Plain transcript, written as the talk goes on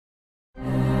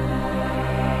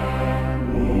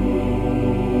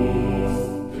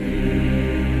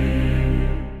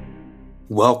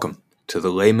Welcome to the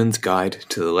Layman's Guide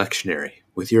to the Lectionary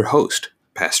with your host,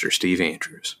 Pastor Steve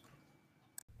Andrews.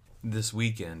 This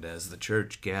weekend, as the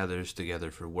church gathers together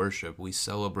for worship, we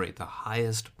celebrate the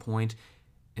highest point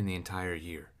in the entire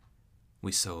year.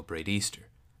 We celebrate Easter,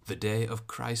 the day of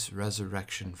Christ's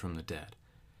resurrection from the dead.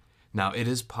 Now, it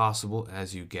is possible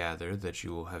as you gather that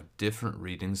you will have different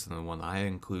readings than the one I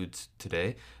include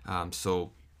today.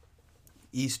 So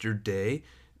Easter Day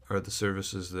are the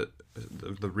services that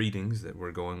the readings that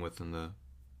we're going with in the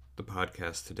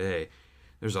podcast today.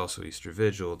 There's also Easter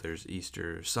Vigil, there's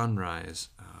Easter Sunrise.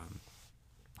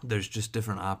 There's just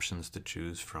different options to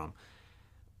choose from.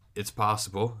 It's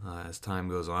possible, as time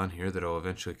goes on here, that I'll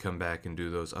eventually come back and do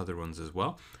those other ones as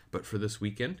well. But for this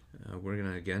weekend, we're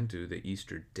going to again do the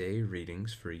Easter Day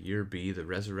readings for Year B, the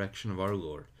Resurrection of our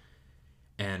Lord.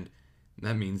 And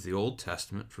that means the Old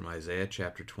Testament from Isaiah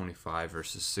chapter 25,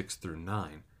 verses 6 through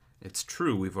 9. It's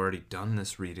true, we've already done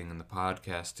this reading in the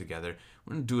podcast together.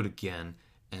 We're going to do it again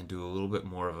and do a little bit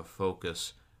more of a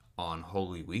focus on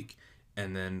Holy Week.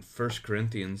 And then 1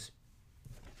 Corinthians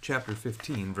chapter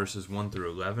 15, verses 1 through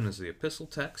 11 is the epistle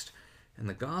text. And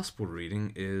the gospel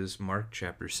reading is Mark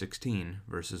chapter 16,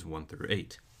 verses 1 through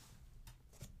 8.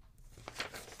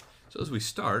 So as we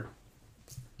start,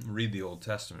 I'll read the Old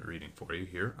Testament reading for you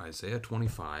here, Isaiah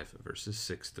 25, verses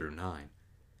 6 through 9.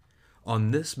 On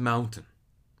this mountain,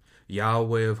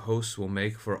 Yahweh of hosts will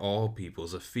make for all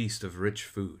peoples a feast of rich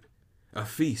food, a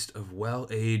feast of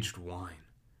well-aged wine,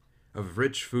 of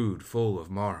rich food full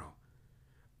of marrow,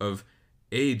 of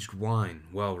aged wine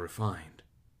well refined.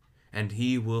 And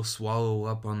he will swallow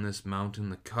up on this mountain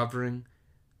the covering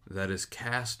that is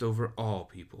cast over all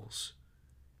peoples,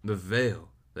 the veil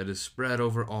that is spread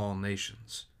over all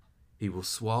nations. He will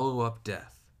swallow up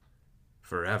death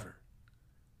forever.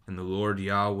 And the Lord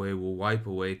Yahweh will wipe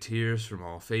away tears from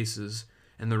all faces,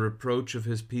 and the reproach of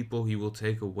his people he will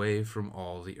take away from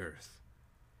all the earth.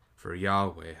 For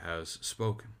Yahweh has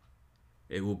spoken.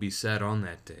 It will be said on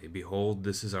that day, Behold,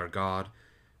 this is our God.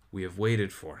 We have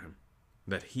waited for him,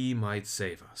 that he might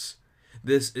save us.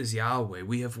 This is Yahweh.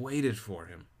 We have waited for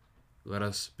him. Let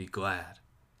us be glad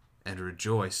and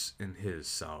rejoice in his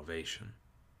salvation.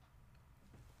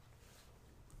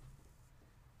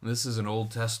 This is an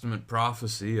Old Testament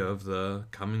prophecy of the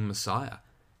coming Messiah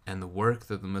and the work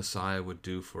that the Messiah would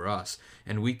do for us.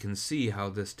 And we can see how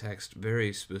this text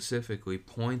very specifically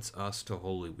points us to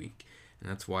Holy Week. And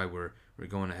that's why we're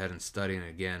going ahead and studying it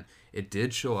again. It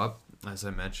did show up, as I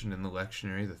mentioned, in the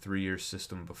lectionary, the 3-year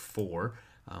system before.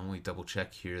 We double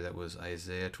check here, that was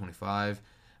Isaiah 25.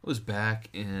 It was back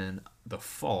in the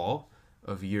fall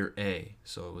of year A.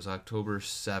 So it was October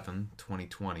 7,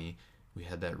 2020. We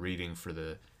had that reading for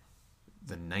the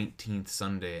 19th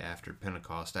Sunday after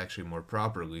Pentecost, actually more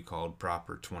properly called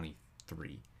Proper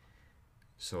 23.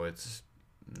 So it's,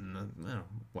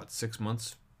 6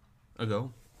 months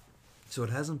ago? So it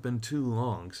hasn't been too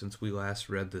long since we last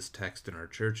read this text in our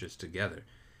churches together.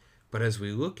 But as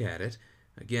we look at it,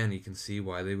 again, you can see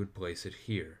why they would place it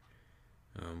here.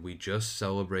 We just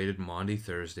celebrated Maundy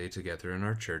Thursday together in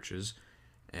our churches,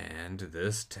 and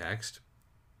this text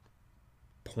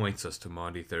points us to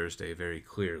Maundy Thursday very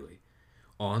clearly.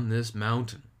 On this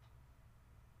mountain.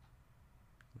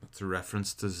 That's a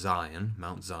reference to Zion,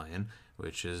 Mount Zion,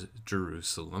 which is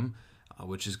Jerusalem,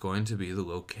 which is going to be the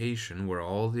location where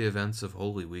all the events of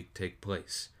Holy Week take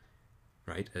place.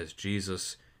 Right? As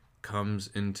Jesus comes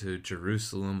into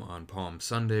Jerusalem on Palm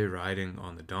Sunday, riding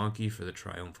on the donkey for the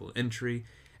triumphal entry,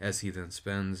 as he then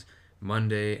spends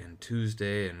Monday and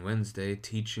Tuesday and Wednesday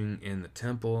teaching in the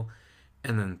temple.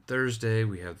 And then Thursday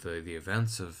we have the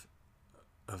events of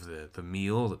the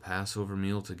meal, the Passover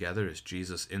meal together as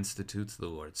Jesus institutes the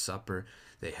Lord's Supper.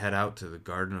 They head out to the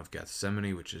Garden of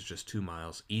Gethsemane, which is just 2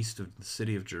 miles east of the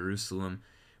city of Jerusalem,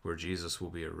 where Jesus will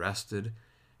be arrested.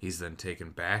 He's then taken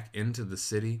back into the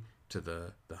city to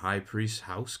the high priest's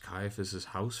house, Caiaphas'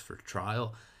 house, for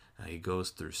trial. He goes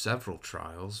through several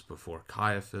trials before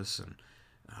Caiaphas and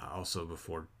also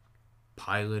before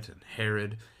Pilate and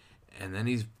Herod. And then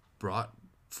he's brought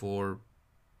for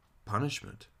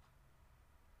punishment.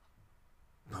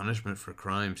 Punishment for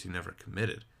crimes he never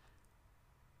committed,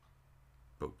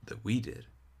 but that we did.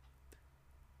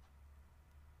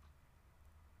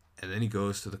 And then he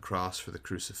goes to the cross for the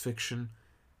crucifixion,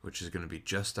 which is going to be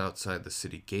just outside the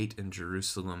city gate in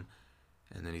Jerusalem,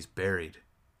 and then he's buried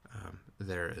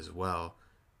there as well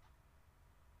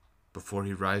before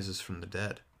he rises from the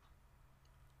dead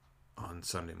on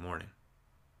Sunday morning.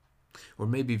 Or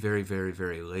maybe very, very,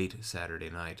 very late Saturday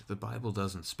night. The Bible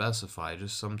doesn't specify,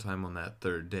 just sometime on that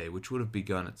third day, which would have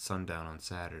begun at sundown on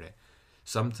Saturday.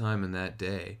 Sometime in that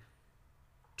day,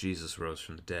 Jesus rose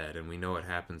from the dead. And we know it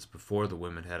happens before the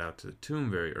women head out to the tomb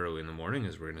very early in the morning,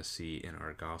 as we're going to see in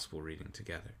our gospel reading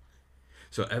together.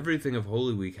 So everything of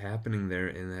Holy Week happening there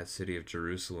in that city of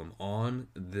Jerusalem on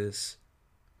this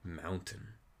mountain.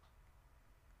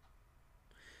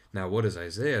 Now, what is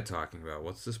Isaiah talking about?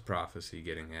 What's this prophecy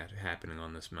getting at happening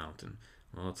on this mountain?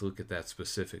 Well, let's look at that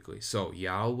specifically. So,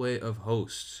 Yahweh of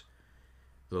hosts,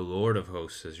 the Lord of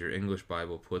hosts, as your English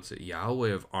Bible puts it, Yahweh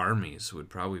of armies would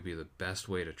probably be the best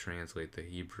way to translate the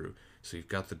Hebrew. So you've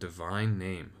got the divine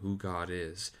name, who God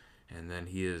is, and then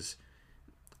He is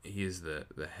the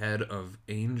head of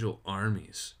angel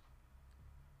armies.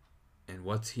 And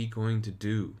what's He going to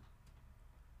do?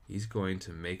 He's going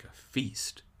to make a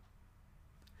feast.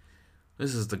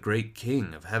 This is the great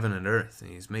King of heaven and earth,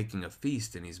 and He's making a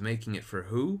feast, and He's making it for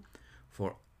who?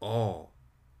 For all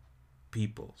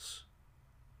peoples.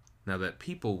 Now that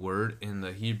people word in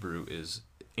the Hebrew is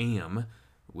am,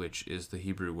 which is the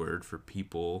Hebrew word for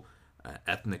people,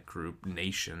 ethnic group,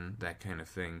 nation, that kind of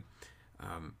thing.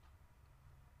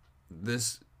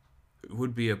 This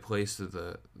would be a place that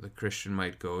the Christian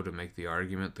might go to make the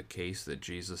argument, the case that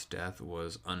Jesus' death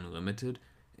was unlimited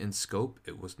in scope.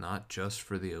 It was not just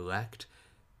for the elect,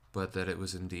 but that it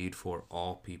was indeed for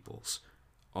all peoples,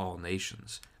 all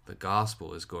nations. The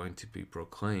gospel is going to be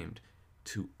proclaimed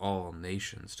to all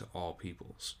nations, to all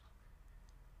peoples.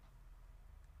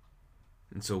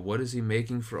 And so what is He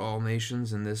making for all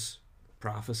nations in this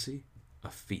prophecy?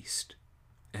 A feast.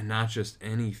 And not just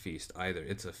any feast either.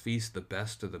 It's a feast, the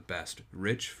best of the best.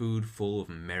 Rich food full of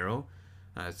marrow.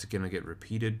 It's going to get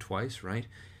repeated twice, right?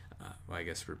 Well, I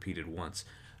guess repeated once.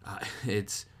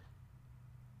 It's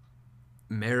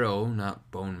marrow, not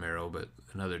bone marrow, but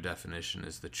another definition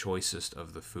is the choicest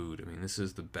of the food. I mean, this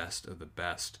is the best of the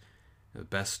best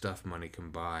stuff money can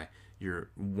buy. Your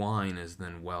wine is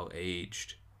then well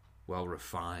aged, well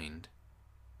refined.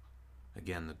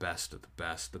 Again, the best of the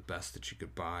best that you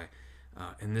could buy.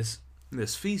 And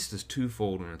this feast is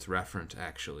twofold in its reference,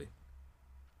 actually.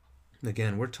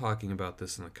 Again, we're talking about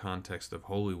this in the context of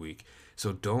Holy Week,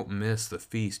 so don't miss the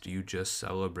feast you just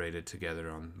celebrated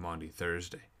together on Maundy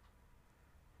Thursday.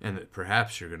 And that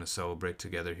perhaps you're going to celebrate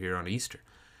together here on Easter.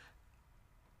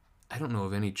 I don't know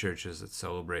of any churches that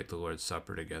celebrate the Lord's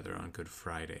Supper together on Good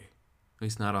Friday. At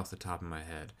least not off the top of my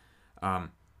head. I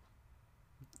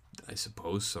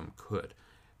suppose some could.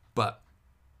 But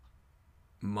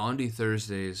Maundy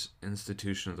Thursday's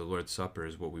institution of the Lord's Supper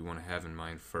is what we want to have in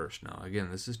mind first. Now, again,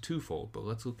 this is twofold, but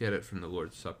let's look at it from the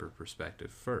Lord's Supper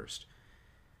perspective first.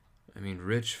 I mean,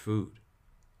 rich food,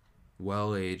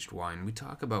 well-aged wine. We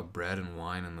talk about bread and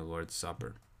wine in the Lord's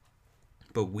Supper,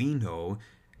 but we know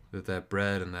that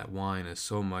bread and that wine is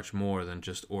so much more than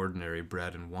just ordinary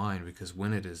bread and wine, because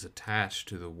when it is attached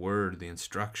to the word, the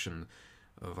instruction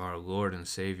of our Lord and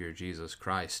Savior Jesus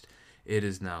Christ, it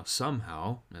is now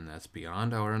somehow, and that's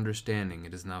beyond our understanding,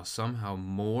 it is now somehow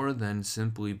more than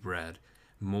simply bread,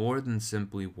 more than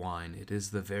simply wine. It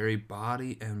is the very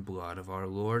body and blood of our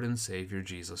Lord and Savior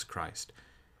Jesus Christ.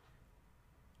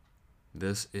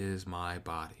 This is my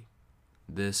body.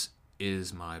 This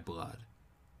is my blood.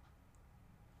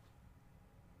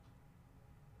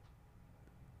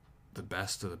 The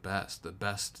best of the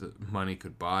best that money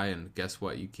could buy, and guess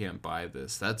what? You can't buy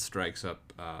this. That strikes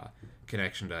up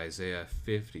connection to Isaiah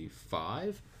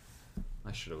 55.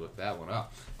 I should have looked that one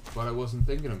up, but I wasn't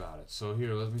thinking about it. So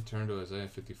here, let me turn to Isaiah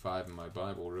 55 in my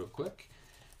Bible real quick.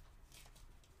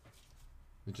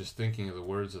 And just thinking of the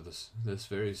words of this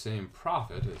very same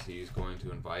prophet as he's going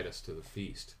to invite us to the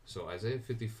feast. So Isaiah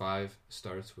 55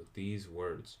 starts with these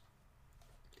words.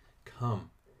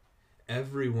 Come,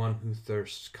 everyone who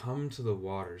thirsts, come to the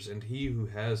waters, and he who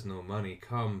has no money,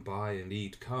 come buy and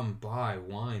eat. Come buy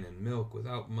wine and milk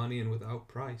without money and without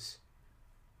price.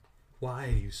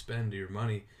 Why do you spend your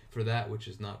money for that which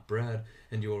is not bread,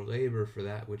 and your labor for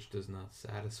that which does not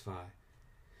satisfy?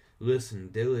 Listen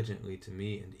diligently to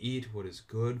me, and eat what is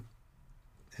good,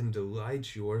 and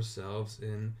delight yourselves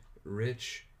in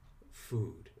rich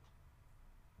food.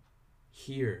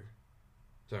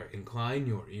 Incline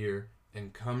your ear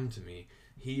and come to me.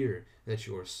 Hear, that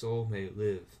your soul may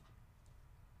live.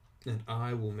 And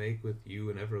I will make with you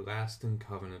an everlasting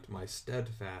covenant, my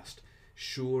steadfast,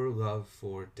 sure love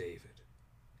for David.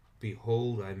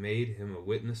 Behold, I made him a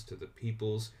witness to the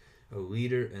peoples, a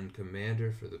leader and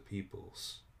commander for the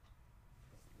peoples.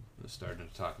 I'm starting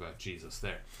to talk about Jesus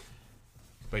there.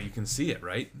 But you can see it,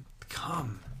 right?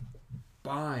 Come,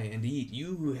 buy and eat.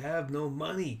 You who have no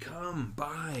money, come,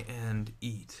 buy and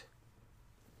eat.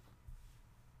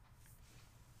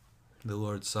 The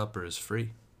Lord's Supper is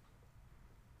free.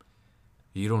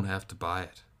 You don't have to buy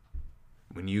it.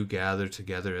 When you gather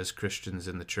together as Christians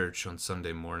in the church on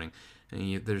Sunday morning,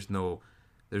 and there's no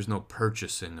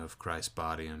purchasing of Christ's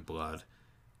body and blood.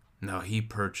 No, he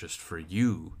purchased for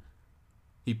you.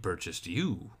 He purchased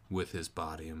you with his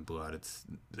body and blood. It's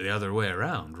the other way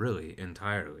around, really,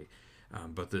 entirely.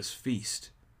 But this feast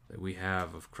that we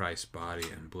have of Christ's body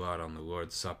and blood on the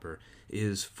Lord's Supper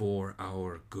is for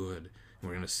our good. We're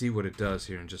going to see what it does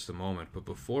here in just a moment. But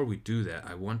before we do that,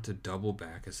 I want to double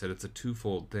back. I said it's a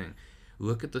twofold thing.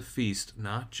 Look at the feast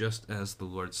not just as the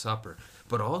Lord's Supper,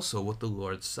 but also what the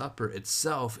Lord's Supper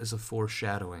itself is a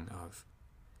foreshadowing of.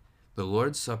 The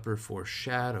Lord's Supper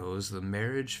foreshadows the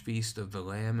marriage feast of the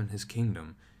Lamb and his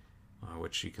kingdom,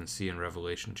 which you can see in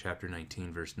Revelation chapter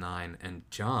 19, verse 9. And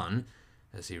John,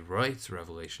 as he writes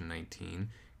Revelation 19,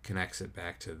 connects it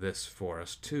back to this for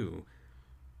us too.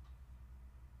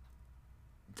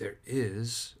 There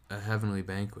is a heavenly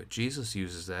banquet. Jesus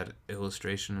uses that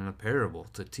illustration in a parable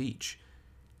to teach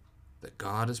that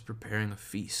God is preparing a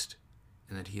feast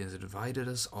and that he has invited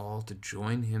us all to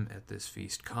join him at this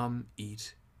feast. Come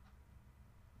eat.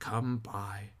 Come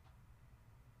buy,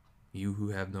 you who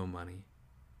have no money.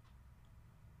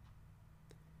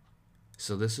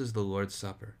 So this is the Lord's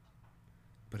Supper,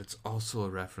 but it's also a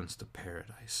reference to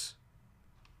paradise.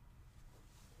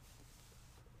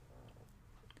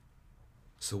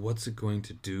 So what's it going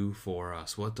to do for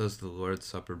us? What does the Lord's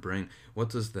Supper bring? What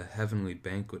does the heavenly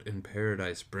banquet in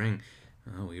paradise bring?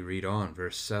 Well, we read on,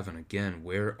 verse 7 again,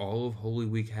 where all of Holy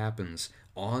Week happens,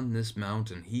 on this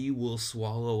mountain he will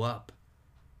swallow up.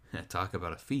 Talk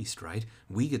about a feast, right?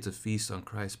 We get to feast on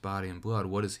Christ's body and blood.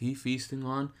 What is he feasting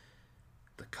on?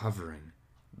 The covering,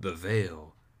 the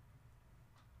veil,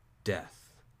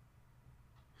 death.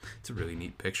 It's a really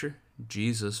neat picture.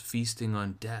 Jesus feasting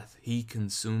on death. He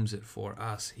consumes it for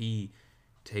us. He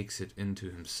takes it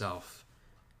into himself.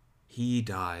 He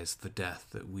dies the death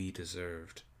that we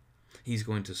deserved. He's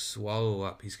going to swallow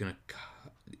up. He's going to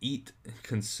eat and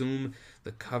consume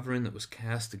the covering that was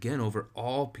cast again over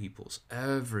all peoples.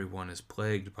 Everyone is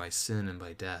plagued by sin and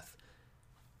by death.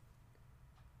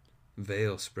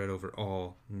 Veil spread over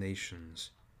all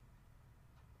nations.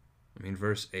 I mean,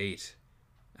 verse 8.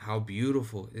 How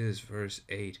beautiful is verse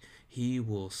 8. He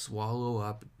will swallow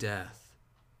up death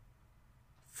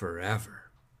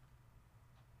forever.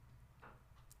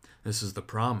 This is the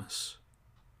promise.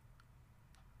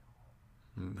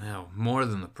 Now, more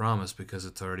than the promise, because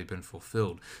it's already been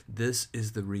fulfilled. This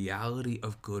is the reality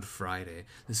of Good Friday.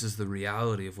 This is the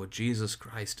reality of what Jesus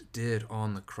Christ did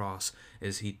on the cross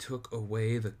as he took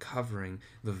away the covering,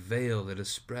 the veil that is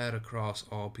spread across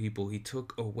all people. He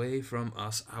took away from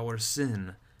us our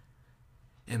sin.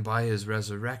 And by his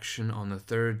resurrection on the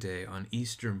third day, on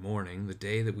Easter morning, the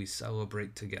day that we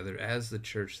celebrate together as the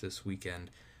church this weekend,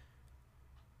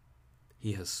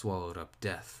 he has swallowed up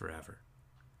death forever.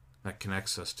 That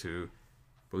connects us to,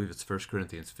 I believe it's 1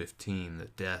 Corinthians 15,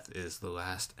 that death is the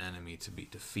last enemy to be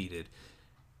defeated.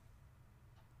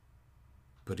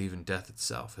 But even death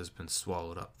itself has been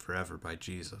swallowed up forever by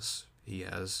Jesus. He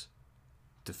has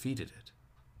defeated it.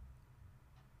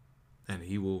 And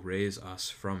he will raise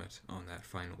us from it on that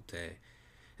final day.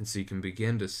 And so you can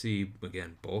begin to see,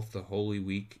 again, both the Holy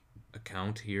Week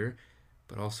account here,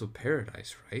 but also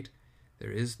paradise, right?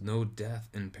 There is no death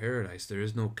in paradise. There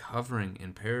is no covering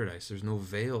in paradise. There's no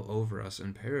veil over us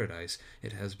in paradise.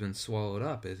 It has been swallowed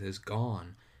up. It is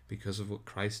gone because of what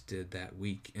Christ did that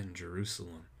week in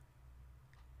Jerusalem.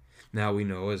 Now we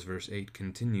know, as verse 8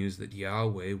 continues, that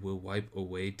Yahweh will wipe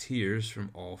away tears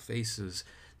from all faces,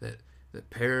 that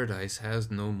paradise has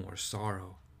no more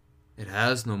sorrow. It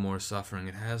has no more suffering.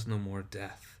 It has no more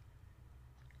death.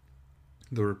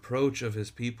 The reproach of his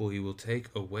people he will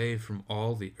take away from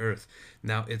all the earth.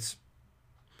 Now I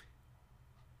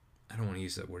don't want to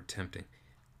use that word tempting.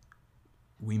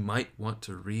 We might want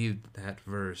to read that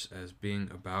verse as being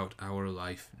about our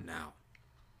life now.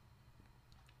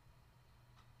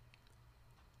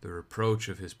 The reproach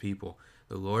of his people.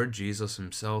 The Lord Jesus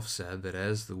himself said that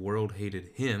as the world hated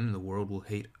him, the world will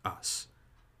hate us.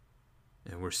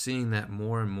 And we're seeing that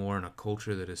more and more in a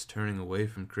culture that is turning away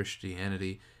from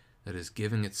Christianity, that is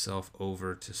giving itself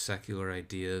over to secular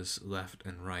ideas left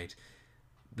and right,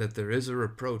 that there is a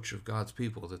reproach of God's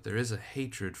people, that there is a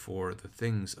hatred for the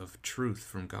things of truth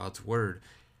from God's word.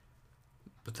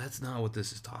 But that's not what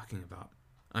this is talking about.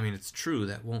 I mean, it's true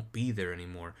that won't be there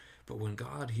anymore, but when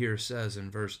God here says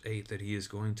in verse 8 that he is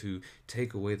going to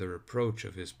take away the reproach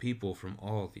of his people from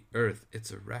all the earth, it's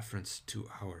a reference to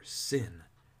our sin.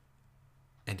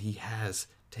 And he has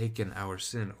taken our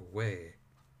sin away.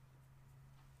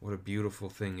 What a beautiful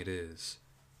thing it is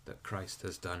that Christ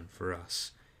has done for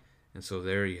us. And so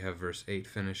there you have verse 8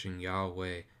 finishing,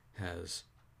 Yahweh has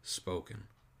spoken.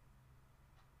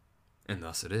 And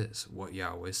thus it is. What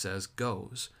Yahweh says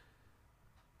goes.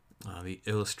 The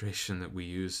illustration that we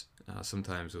use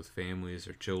sometimes with families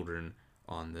or children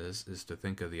on this is to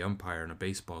think of the umpire in a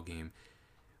baseball game.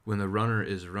 When the runner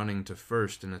is running to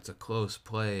first and it's a close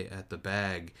play at the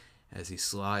bag, as he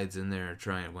slides in there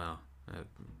trying,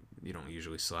 you don't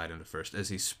usually slide into first, as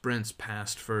he sprints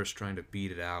past first trying to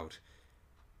beat it out,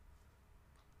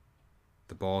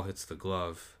 the ball hits the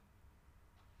glove,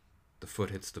 the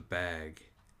foot hits the bag.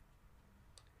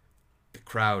 The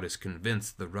crowd is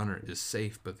convinced the runner is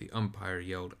safe, but the umpire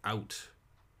yelled out.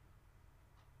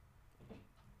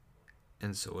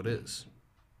 And so it is.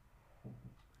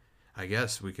 I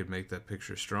guess we could make that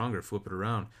picture stronger, flip it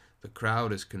around. The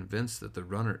crowd is convinced that the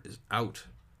runner is out,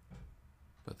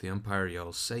 but the umpire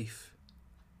yells safe,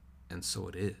 and so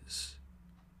it is.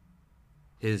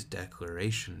 His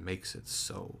declaration makes it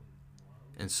so.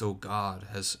 And so God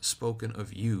has spoken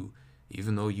of you,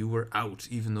 even though you were out,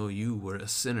 even though you were a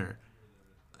sinner.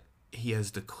 He has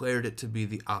declared it to be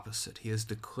the opposite. He has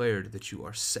declared that you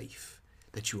are safe,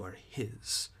 that you are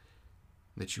His,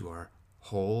 that you are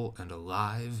whole and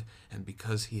alive, and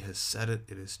because He has said it,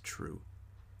 it is true.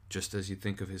 Just as you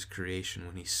think of His creation,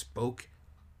 when He spoke,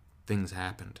 things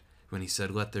happened. When He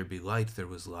said, "Let there be light," there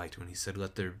was light. When He said,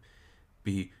 "Let there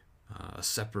be a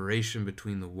separation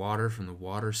between the water from the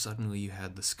water," suddenly you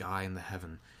had the sky and the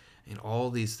heaven. And all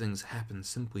these things happened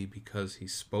simply because He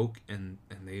spoke and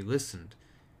they listened.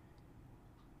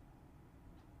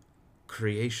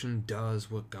 Creation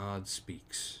does what God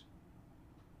speaks.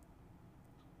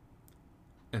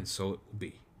 And so it will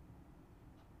be.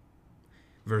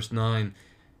 Verse 9,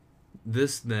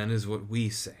 "This then is what we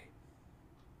say.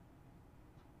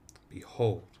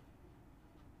 Behold,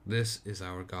 this is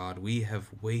our God. We have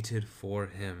waited for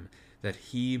Him, that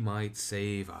He might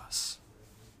save us."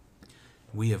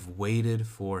 We have waited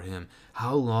for Him.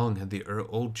 How long had the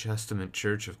Old Testament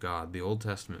Church of God, the Old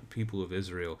Testament people of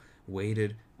Israel,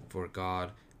 waited for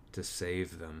God to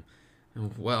save them?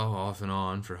 Well, off and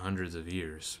on for hundreds of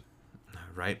years,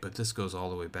 right? But this goes all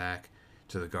the way back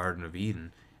to the Garden of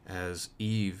Eden, as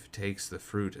Eve takes the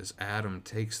fruit, as Adam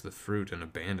takes the fruit and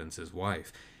abandons his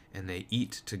wife, and they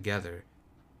eat together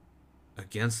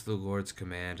against the Lord's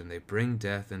command, and they bring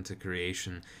death into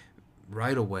creation.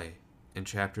 Right away, in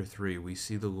chapter 3, we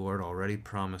see the Lord already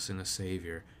promising a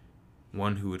Savior,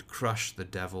 one who would crush the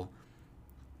devil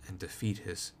and defeat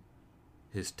his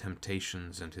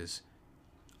temptations and his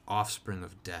offspring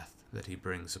of death that he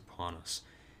brings upon us.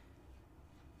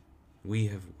 We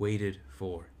have waited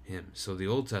for Him. So the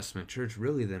Old Testament church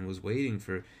really then was waiting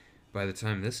for, by the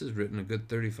time this is written, a good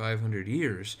 3,500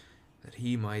 years, that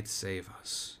He might save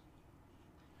us.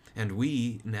 And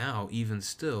we now, even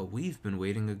still, we've been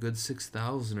waiting a good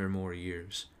 6,000 or more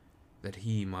years that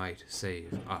He might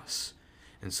save us.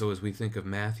 And so as we think of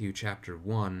Matthew chapter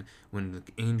 1, when the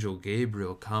angel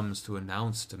Gabriel comes to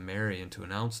announce to Mary and to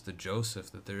announce to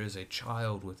Joseph that there is a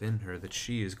child within her, that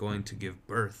she is going to give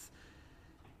birth,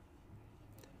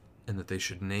 and that they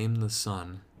should name the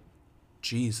Son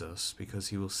Jesus, because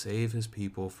He will save His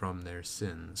people from their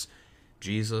sins.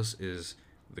 Jesus is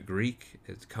the Greek.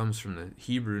 It comes from the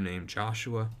Hebrew name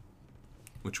Joshua,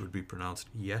 which would be pronounced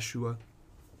Yeshua,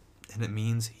 and it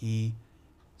means He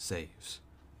saves.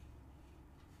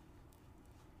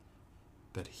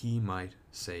 That He might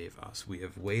save us. We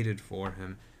have waited for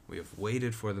Him. We have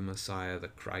waited for the Messiah, the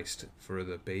Christ, for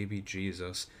the baby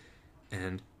Jesus,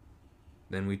 and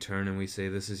then we turn and we say,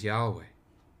 "This is Yahweh."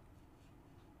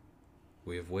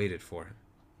 We have waited for Him.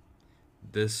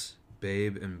 This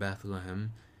babe in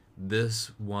Bethlehem,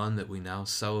 this one that we now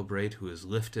celebrate, who is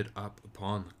lifted up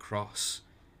upon the cross,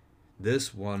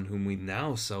 this one whom we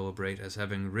now celebrate as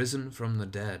having risen from the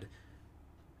dead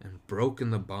and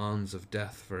broken the bonds of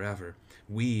death forever,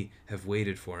 we have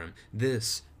waited for Him.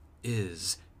 This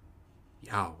is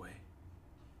Yahweh.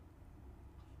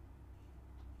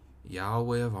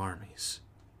 Yahweh of armies,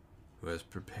 who has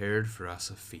prepared for us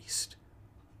a feast.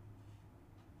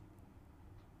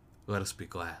 Let us be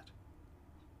glad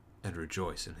and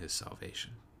rejoice in His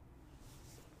salvation.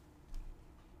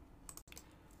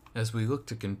 As we look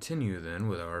to continue then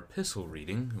with our epistle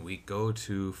reading, we go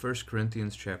to 1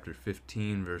 Corinthians chapter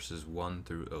 15, verses 1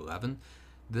 through 11.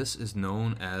 This is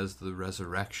known as the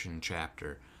resurrection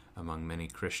chapter among many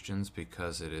Christians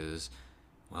because it is,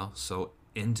 so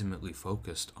intimately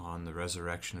focused on the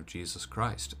resurrection of Jesus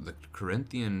Christ. The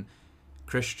Corinthian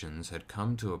Christians had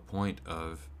come to a point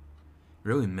of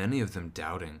really many of them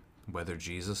doubting whether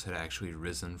Jesus had actually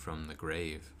risen from the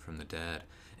grave, from the dead.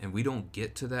 And we don't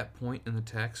get to that point in the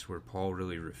text where Paul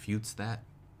really refutes that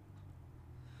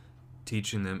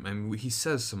teaching them. I mean, he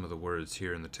says some of the words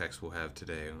here in the text we'll have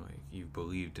today, like "you've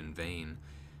believed in vain"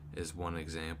 is one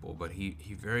example, but he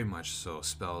very much so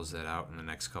spells that out in the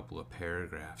next couple of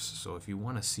paragraphs. So if you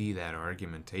want to see that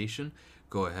argumentation,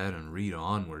 go ahead and read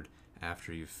onward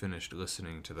after you've finished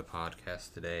listening to the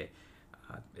podcast today.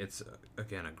 It's,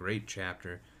 again, a great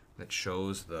chapter that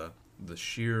shows the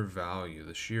sheer value,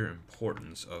 the sheer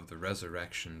importance of the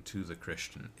resurrection to the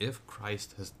Christian. If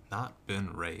Christ has not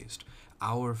been raised,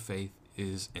 our faith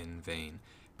is in vain.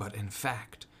 But in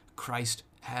fact, Christ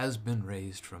has been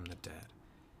raised from the dead.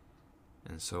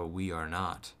 And so we are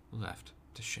not left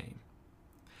to shame.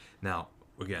 Now,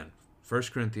 again, 1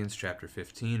 Corinthians chapter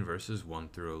 15, verses 1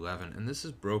 through 11. And this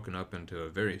is broken up into a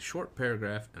very short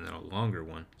paragraph and then a longer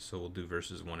one. So we'll do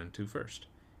verses 1 and 2 first.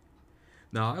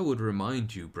 "Now I would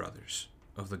remind you, brothers,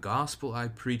 of the gospel I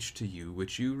preached to you,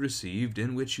 which you received,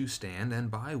 in which you stand, and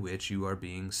by which you are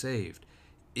being saved,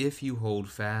 if you hold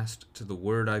fast to the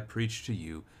word I preached to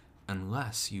you,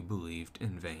 unless you believed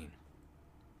in vain."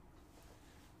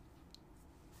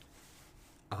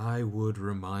 I would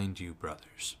remind you,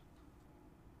 brothers.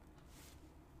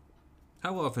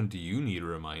 How often do you need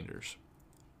reminders?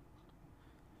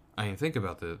 I mean, think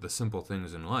about the simple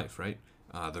things in life, right?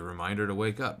 The reminder to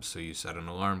wake up, so you set an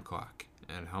alarm clock.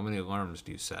 And how many alarms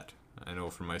do you set? I know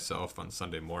for myself on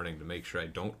Sunday morning, to make sure I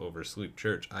don't oversleep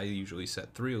church, I usually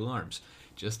set 3 alarms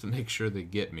just to make sure they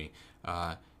get me.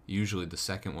 Usually the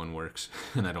second one works,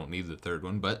 and I don't need the third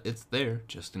one, but it's there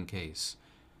just in case.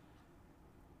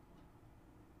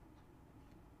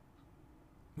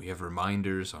 We have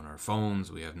reminders on our phones.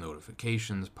 We have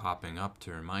notifications popping up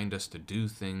to remind us to do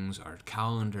things. Our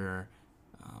calendar,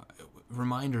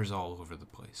 reminders all over the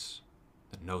place.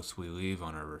 The notes we leave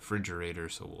on our refrigerator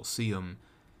so we'll see them.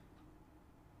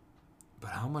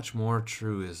 But how much more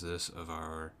true is this of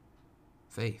our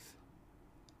faith?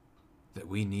 That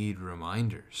we need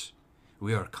reminders.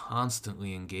 We are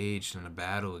constantly engaged in a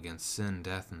battle against sin,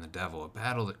 death, and the devil, a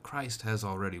battle that Christ has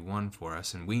already won for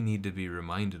us, and we need to be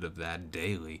reminded of that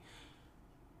daily.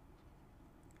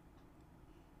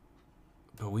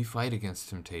 But we fight against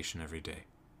temptation every day.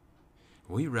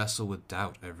 We wrestle with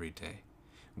doubt every day.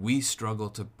 We struggle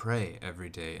to pray every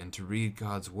day and to read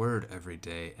God's word every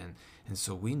day, and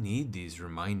so we need these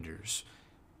reminders.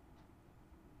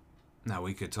 Now,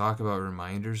 we could talk about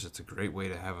reminders. It's a great way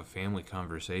to have a family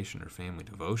conversation or family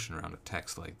devotion around a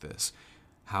text like this.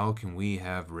 How can we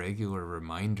have regular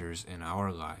reminders in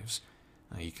our lives?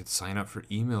 You could sign up for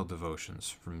email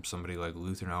devotions from somebody like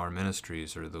Lutheran Hour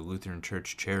Ministries or the Lutheran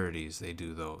Church Charities. They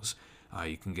do those.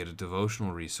 You can get a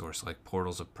devotional resource like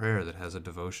Portals of Prayer that has a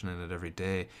devotion in it every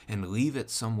day, and leave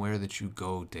it somewhere that you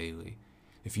go daily.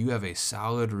 If you have a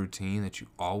solid routine that you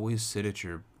always sit at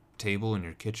your table in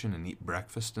your kitchen and eat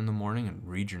breakfast in the morning and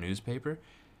read your newspaper,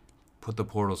 put the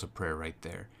Portals of Prayer right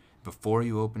there. Before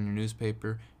you open your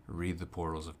newspaper, read the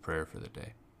Portals of Prayer for the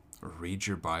day. Or read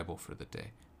your Bible for the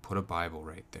day. Put a Bible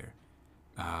right there.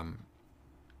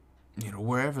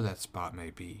 Wherever that spot may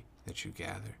be that you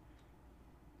gather.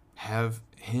 Have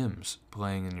hymns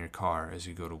playing in your car as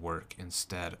you go to work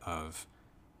instead of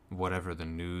whatever the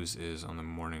news is on the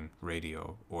morning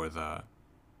radio or the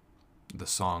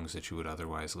songs that you would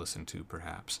otherwise listen to,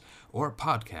 perhaps. Or a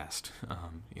podcast,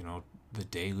 the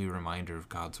daily reminder of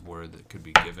God's word that could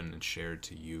be given and shared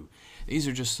to you. These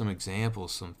are just some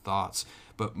examples, some thoughts,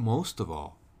 but most of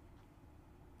all,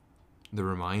 the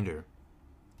reminder,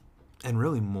 and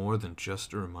really more than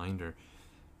just a reminder,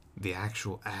 the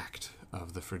actual act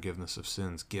of the forgiveness of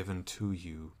sins given to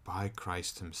you by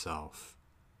Christ himself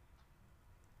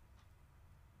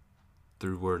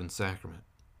through word and sacrament.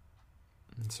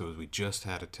 And so as we just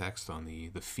had a text on the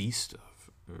feast of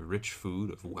rich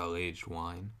food, of well-aged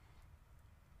wine,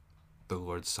 the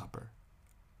Lord's Supper.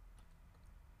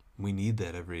 We need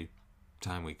that every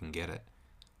time we can get it.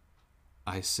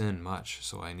 I sin much,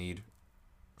 so I need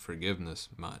forgiveness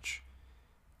much.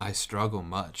 I struggle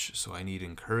much, so I need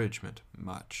encouragement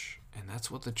much. And that's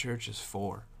what the church is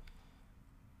for.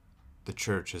 The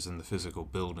church is in the physical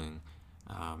building.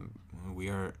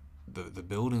 The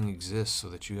building exists so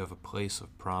that you have a place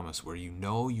of promise where you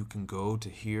know you can go to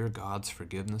hear God's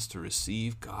forgiveness, to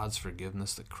receive God's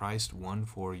forgiveness that Christ won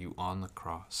for you on the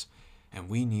cross. And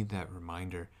we need that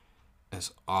reminder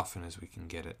as often as we can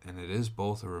get it. And it is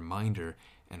both a reminder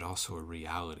and also a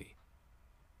reality.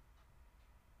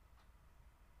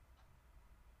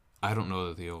 I don't know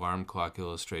that the alarm clock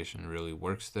illustration really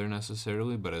works there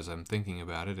necessarily, but as I'm thinking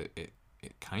about it,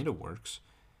 it kind of works.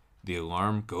 The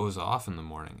alarm goes off in the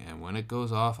morning, and when it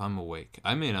goes off, I'm awake.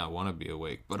 I may not want to be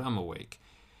awake, but I'm awake.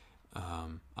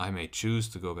 I may choose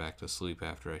to go back to sleep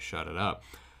after I shut it up.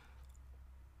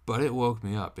 But it woke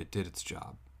me up. It did its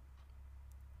job.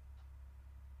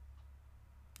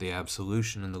 The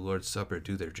absolution and the Lord's Supper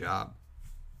do their job.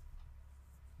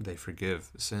 They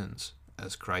forgive sins,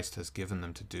 as Christ has given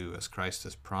them to do, as Christ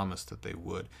has promised that they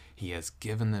would. He has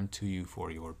given them to you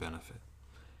for your benefit.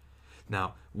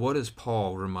 Now, what is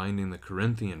Paul reminding the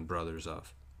Corinthian brothers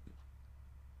of?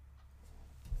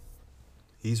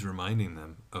 He's reminding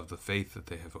them of the faith that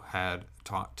they have had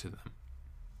taught to them,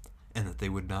 and that they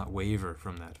would not waver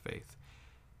from that faith,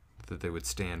 that they would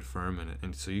stand firm in it.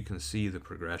 And so you can see the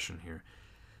progression here.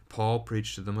 Paul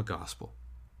preached to them a gospel,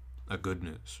 a good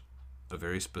news, a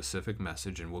very specific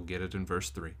message, and we'll get it in verse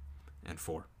 3 and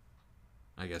 4,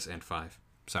 and 5.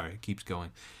 Sorry, it keeps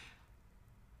going.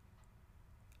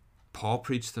 Paul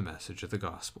preached the message of the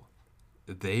gospel.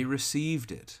 They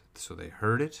received it, so they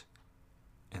heard it,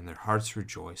 and their hearts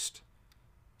rejoiced,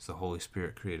 as the Holy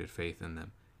Spirit created faith in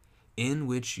them, in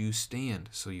which you stand.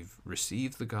 So you've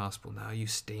received the gospel, now you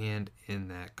stand in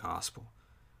that gospel.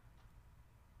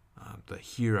 The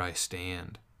 "here I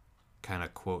stand" kind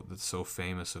of quote that's so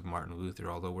famous of Martin Luther,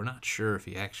 although we're not sure if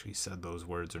he actually said those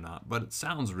words or not, but it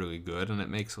sounds really good and it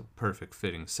makes a perfect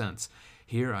fitting sense.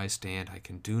 Here I stand, I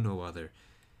can do no other,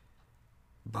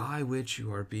 by which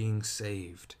you are being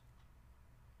saved.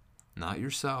 Not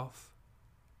yourself,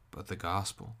 but the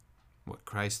gospel. What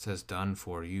Christ has done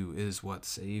for you is what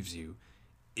saves you,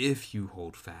 if you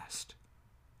hold fast.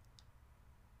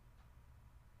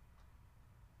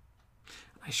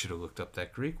 I should have looked up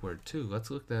that Greek word too.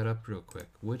 Let's look that up real quick.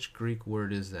 Which Greek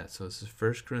word is that? So this is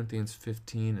 1 Corinthians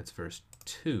 15, it's verse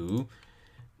 2.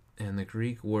 And the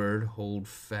Greek word hold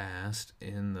fast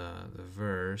in the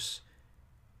verse,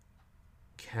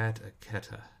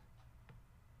 kataketa.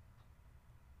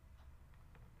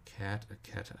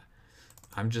 Kataketa.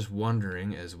 I'm just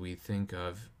wondering, as we think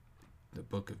of the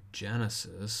book of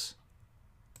Genesis,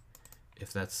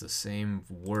 if that's the same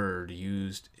word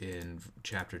used in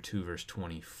chapter 2, verse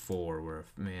 24, where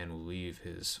a man will leave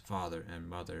his father and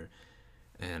mother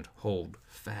and hold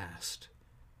fast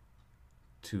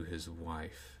to his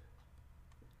wife.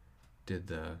 Did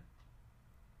the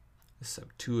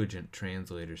Septuagint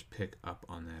translators pick up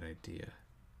on that idea?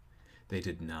 They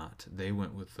did not. They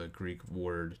went with the Greek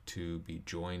word to be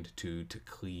joined to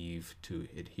cleave, to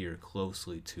adhere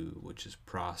closely to, which is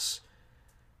proskalamai.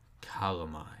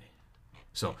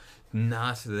 So,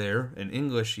 not there. In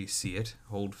English, you see it.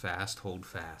 Hold fast, hold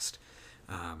fast.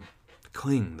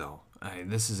 Cling, though.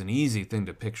 This is an easy thing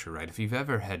to picture, right? If you've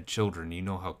ever had children, you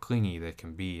know how clingy they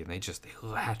can be, and they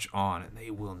latch on, and they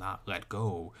will not let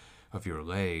go of your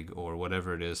leg or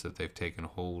whatever it is that they've taken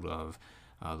hold of.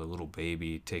 The little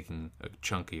baby taking a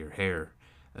chunk of your hair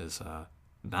is a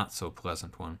not so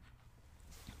pleasant one.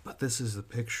 But this is the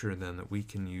picture, then, that we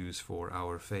can use for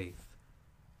our faith.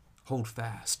 Hold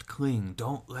fast, cling,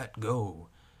 don't let go.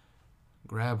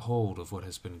 Grab hold of what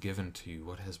has been given to you,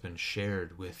 what has been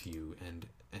shared with you, and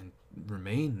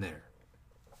remain there.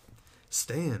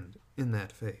 Stand in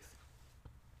that faith.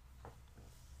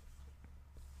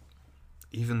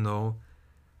 Even though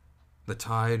the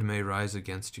tide may rise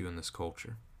against you in this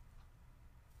culture,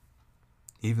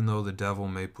 even though the devil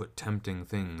may put tempting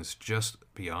things just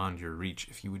beyond your reach,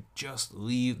 if you would just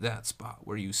leave that spot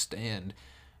where you stand,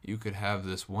 you could have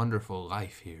this wonderful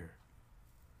life here.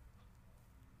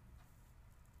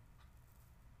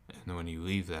 And when you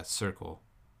leave that circle,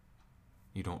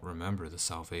 you don't remember the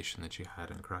salvation that you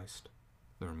had in Christ.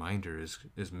 The reminder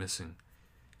is missing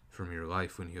from your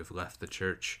life when you have left the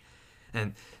church.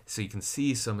 And so you can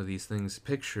see some of these things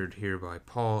pictured here by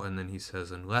Paul, and then he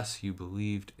says, unless you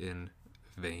believed in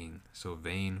vain. So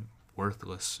vain,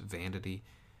 worthless, vanity,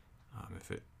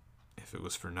 if it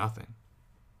was for nothing.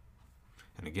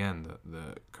 And again,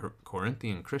 the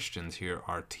Corinthian Christians here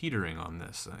are teetering on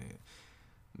this.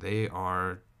 They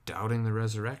are doubting the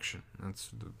resurrection. That's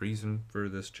the reason for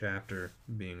this chapter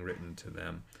being written to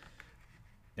them.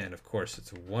 And of course,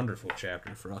 it's a wonderful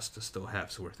chapter for us to still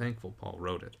have, so we're thankful Paul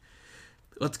wrote it.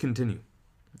 Let's continue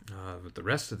with the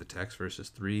rest of the text, verses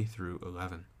 3 through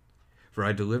 11. For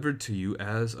I delivered to you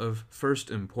as of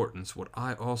first importance what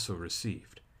I also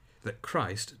received, that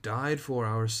Christ died for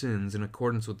our sins in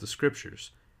accordance with the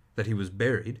Scriptures, that he was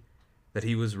buried, that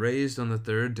he was raised on the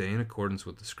third day in accordance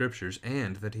with the Scriptures,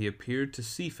 and that he appeared to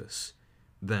Cephas,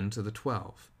 then to the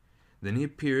 12. Then he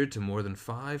appeared to more than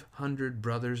 500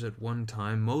 brothers at one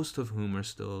time, most of whom are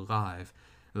still alive,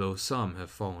 though some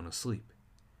have fallen asleep.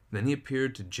 Then he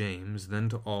appeared to James, then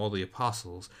to all the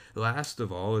apostles. Last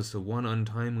of all, as to one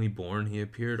untimely born, he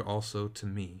appeared also to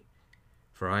me.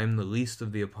 For I am the least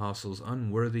of the apostles,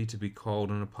 unworthy to be called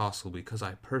an apostle, because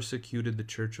I persecuted the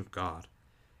church of God.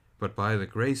 But by the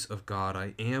grace of God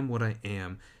I am what I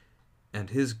am,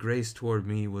 and his grace toward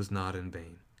me was not in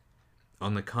vain.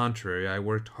 On the contrary, I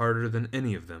worked harder than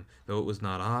any of them, though it was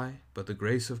not I, but the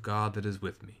grace of God that is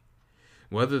with me.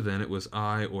 Whether then it was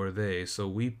I or they, so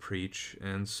we preach,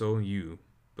 and so you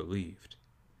believed.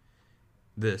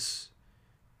 This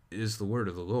is the word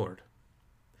of the Lord.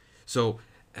 So,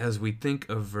 as we think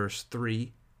of verse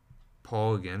 3,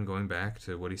 Paul, again, going back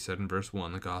to what he said in verse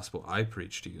 1, the gospel I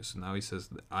preached to you. So now he says,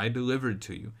 I delivered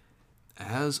to you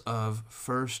as of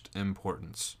first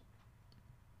importance.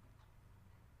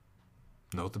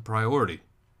 Note the priority.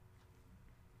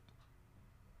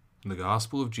 The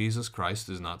gospel of Jesus Christ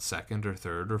is not second or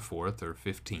third or fourth or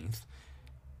 15th.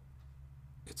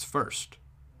 It's first.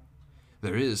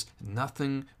 There is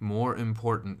nothing more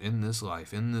important in this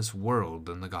life, in this world,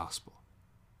 than the gospel.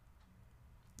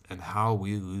 And how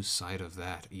we lose sight of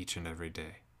that each and every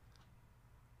day.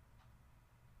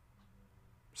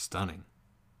 Stunning.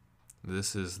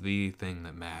 This is the thing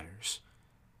that matters.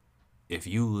 If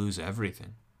you lose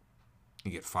everything,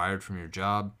 you get fired from your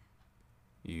job,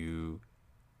 you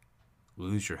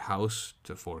lose your house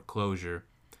to foreclosure,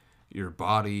 your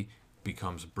body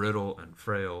becomes brittle and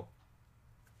frail,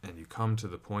 and you come to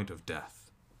the point of death.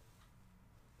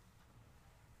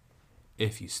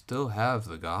 If you still have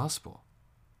the gospel,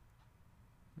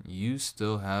 you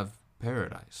still have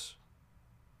paradise.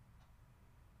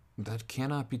 That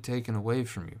cannot be taken away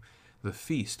from you. The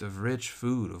feast of rich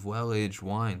food, of well-aged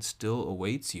wine still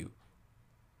awaits you.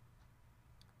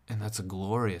 And that's a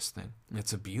glorious thing.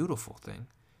 It's a beautiful thing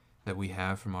that we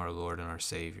have from our Lord and our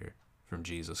Savior, from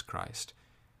Jesus Christ.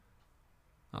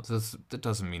 Now, that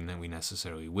doesn't mean that we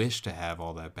necessarily wish to have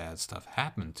all that bad stuff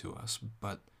happen to us,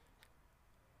 but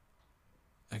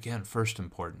again, first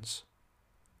importance.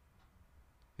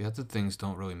 The other things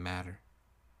don't really matter.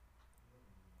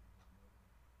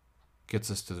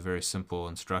 Gets us to the very simple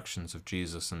instructions of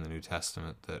Jesus in the New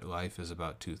Testament that life is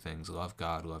about two things: love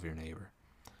God, love your neighbor.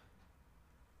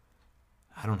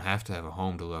 I don't have to have a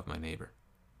home to love my neighbor.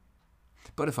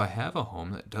 But if I have a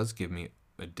home, that does give me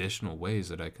additional ways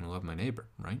that I can love my neighbor,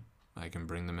 right? I can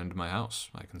bring them into my house.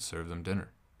 I can serve them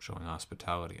dinner, showing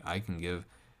hospitality. I can give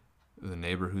the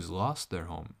neighbor who's lost their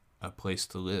home a place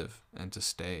to live and to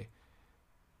stay,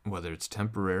 whether it's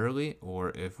temporarily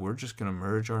or if we're just going to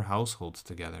merge our households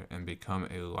together and become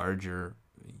a larger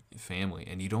family.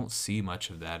 And you don't see much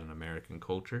of that in American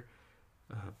culture,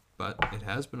 but it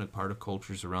has been a part of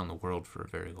cultures around the world for a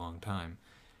very long time,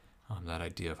 that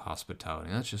idea of hospitality.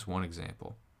 And that's just one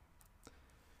example.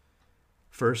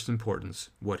 First importance,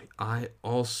 what I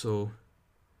also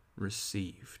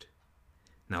received.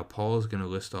 Now, Paul is going to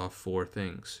list off 4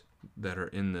 things that are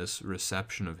in this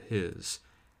reception of his.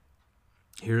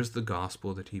 Here's the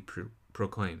gospel that he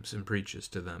proclaims and preaches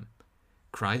to them.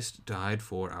 Christ died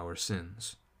for our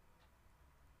sins.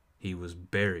 He was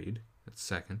buried, that's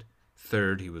second.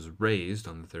 Third, he was raised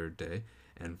on the 3rd day.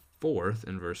 And fourth,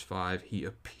 in verse 5, he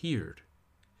appeared.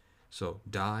 So,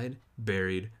 died,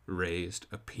 buried, raised,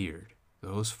 appeared.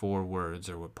 Those 4 words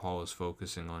are what Paul is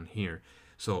focusing on here.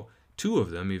 So, 2 of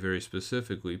them he very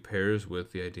specifically pairs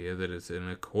with the idea that it's in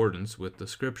accordance with the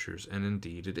Scriptures, and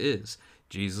indeed it is.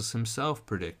 Jesus himself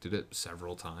predicted it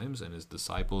several times, and his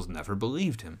disciples never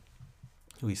believed him,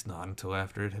 at least not until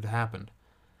after it had happened.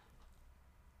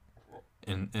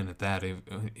 And at that,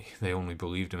 they only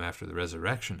believed him after the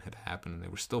resurrection had happened, and they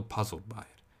were still puzzled by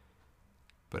it.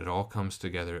 But it all comes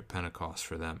together at Pentecost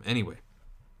for them. Anyway,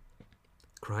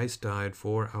 Christ died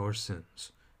for our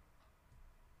sins.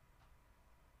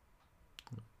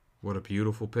 What a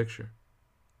beautiful picture.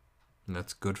 And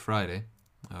that's Good Friday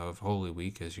of Holy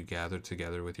Week as you gather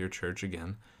together with your church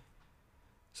again.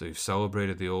 So you've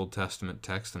celebrated the Old Testament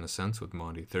text in a sense with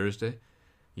Maundy Thursday.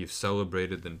 You've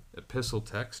celebrated the epistle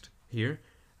text here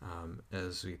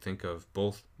as we think of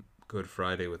both Good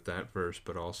Friday with that verse,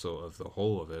 but also of the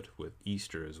whole of it with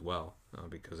Easter as well.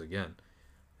 Because again,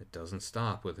 it doesn't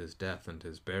stop with his death and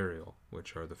his burial,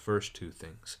 which are the first 2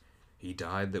 things. He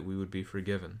died that we would be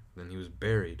forgiven. Then he was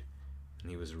buried, and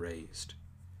he was raised.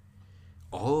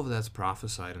 All of that's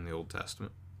prophesied in the Old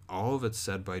Testament. All of it's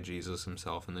said by Jesus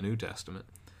himself in the New Testament.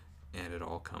 And it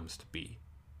all comes to be.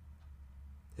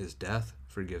 His death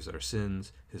forgives our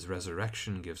sins. His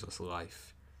resurrection gives us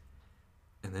life.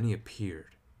 And then he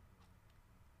appeared.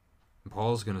 And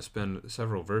Paul's going to spend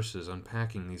several verses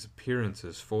unpacking these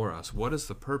appearances for us. What is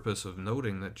the purpose of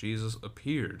noting that Jesus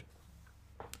appeared?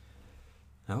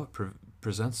 Now it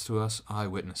presents to us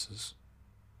eyewitnesses.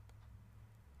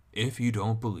 If you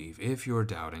don't believe, if you're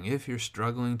doubting, if you're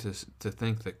struggling to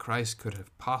think that Christ could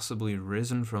have possibly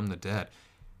risen from the dead,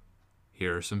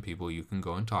 here are some people you can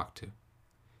go and talk to.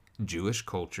 Jewish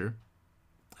culture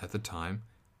at the time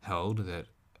held that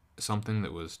something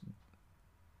that was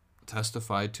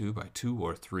testified to by 2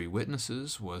 or 3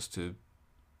 witnesses was to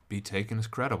be taken as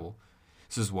credible.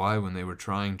 This is why when they were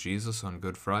trying Jesus on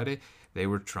Good Friday, they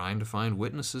were trying to find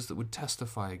witnesses that would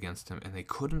testify against him, and they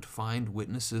couldn't find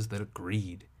witnesses that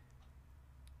agreed.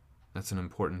 That's an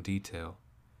important detail.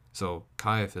 So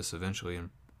Caiaphas eventually, in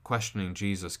questioning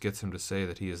Jesus, gets him to say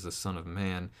that he is the Son of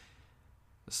Man,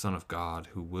 the Son of God,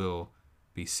 who will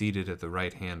be seated at the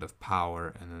right hand of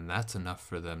power, and then that's enough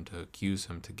for them to accuse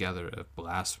him together of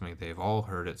blasphemy. They've all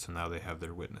heard it, so now they have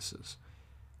their witnesses.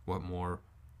 What more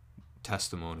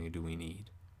testimony do we need?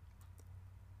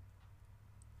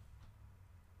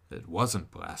 It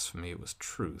wasn't blasphemy, it was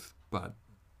truth, but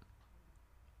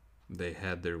they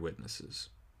had their witnesses.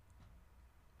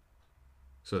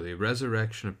 So the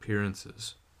resurrection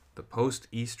appearances, the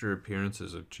post-Easter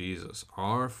appearances of Jesus,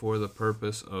 are for the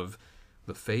purpose of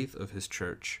the faith of his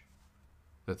church,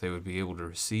 that they would be able to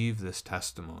receive this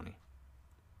testimony,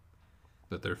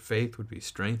 that their faith would be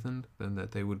strengthened, and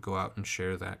that they would go out and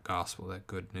share that gospel, that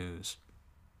good news.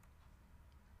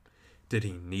 Did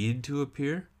he need to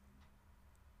appear?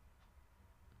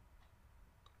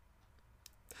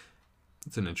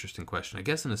 It's an interesting question. I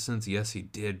guess in a sense, yes, he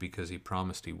did, because he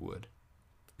promised he would.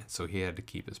 And so he had to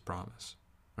keep his promise,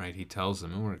 right? He tells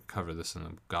them, and we're going to cover this in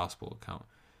the gospel account,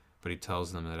 but he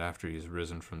tells them that after he is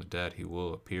risen from the dead, he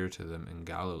will appear to them in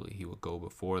Galilee. He will go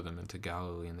before them into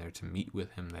Galilee, and they're to meet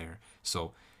with him there.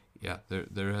 So, yeah,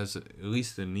 there has at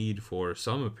least a need for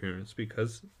some appearance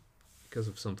because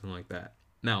of something like that.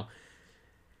 Now,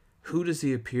 who does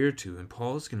he appear to? And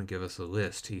Paul is going to give us a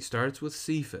list. He starts with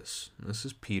Cephas. This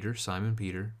is Peter, Simon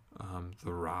Peter,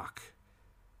 the rock.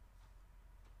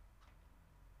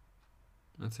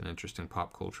 That's an interesting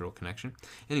pop cultural connection.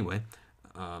 Anyway,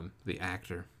 the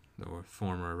actor, the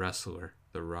former wrestler,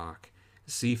 the rock.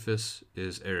 Cephas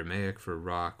is Aramaic for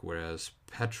rock, whereas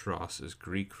Petros is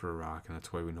Greek for rock, and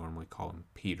that's why we normally call him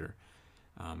Peter.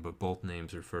 But both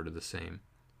names refer to the same.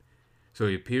 So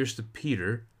he appears to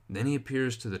Peter, then he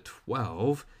appears to the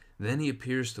 12, then he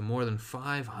appears to more than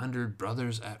 500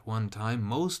 brothers at one time,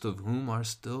 most of whom are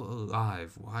still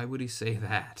alive. Why would he say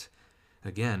that?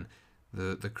 Again,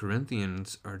 the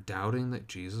Corinthians are doubting that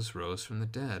Jesus rose from the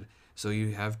dead. So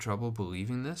you have trouble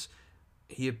believing this?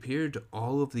 He appeared to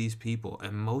all of these people,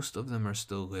 and most of them are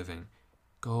still living.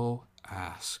 Go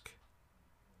ask.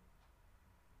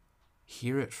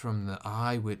 Hear it from the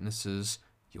eyewitnesses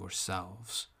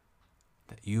yourselves,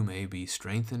 that you may be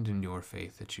strengthened in your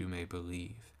faith, that you may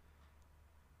believe.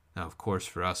 Now, of course,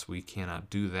 for us, we cannot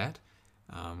do that.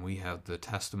 We have the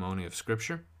testimony of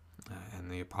Scripture, and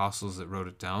the apostles that wrote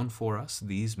it down for us.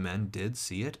 These men did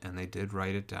see it, and they did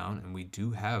write it down, and we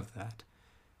do have that.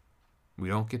 We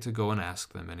don't get to go and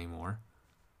ask them anymore.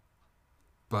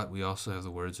 But we also have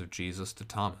the words of Jesus to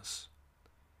Thomas.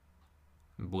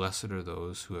 Blessed are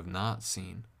those who have not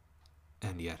seen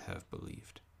and yet have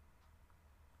believed.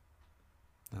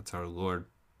 That's our Lord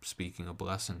speaking a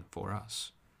blessing for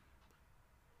us.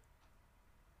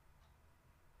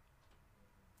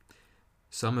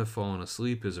 Some have fallen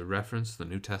asleep is a reference, the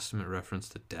New Testament reference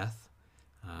to death.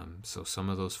 So some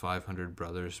of those 500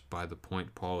 brothers, by the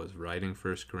point Paul is writing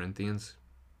 1 Corinthians,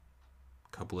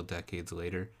 a couple of decades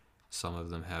later, some of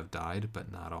them have died,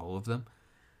 but not all of them.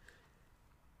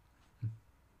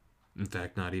 In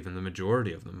fact, not even the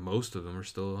majority of them. Most of them are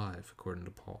still alive, according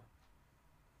to Paul.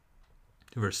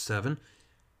 Verse 7,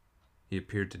 he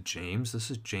appeared to James. This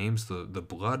is James, the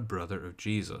blood brother of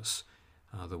Jesus,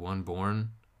 the one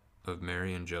born of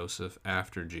Mary and Joseph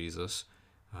after Jesus.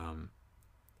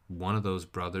 One of those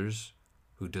brothers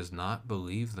who does not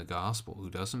believe the gospel, who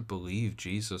doesn't believe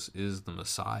Jesus is the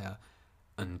Messiah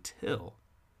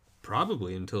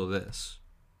probably until this.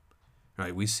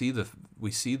 Right? We see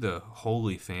the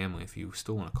Holy Family, if you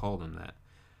still want to call them that,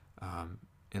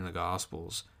 in the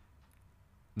Gospels,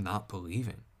 not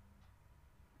believing.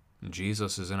 And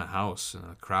Jesus is in a house,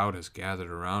 and a crowd has gathered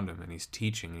around him, and he's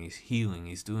teaching, and he's healing,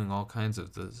 he's doing all kinds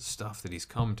of the stuff that he's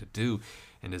come to do,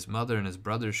 and his mother and his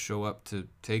brothers show up to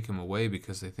take him away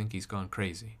because they think he's gone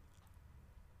crazy.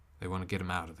 They want to get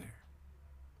him out of there.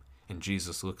 And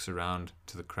Jesus looks around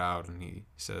to the crowd, and he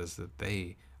says that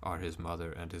they are his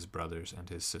mother and his brothers and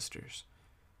his sisters,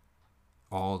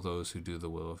 all those who do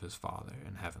the will of his Father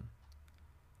in heaven.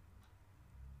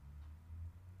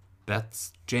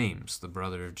 That's James, the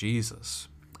brother of Jesus.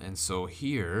 And so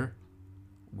here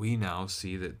we now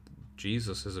see that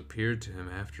Jesus has appeared to him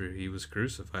after he was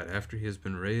crucified, after he has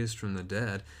been raised from the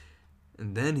dead,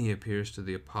 and then he appears to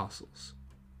the apostles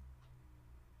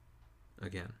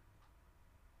again.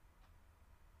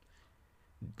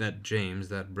 that James,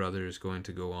 that brother, is going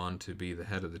to go on to be the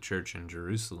head of the church in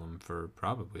Jerusalem for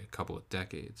probably a couple of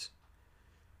decades.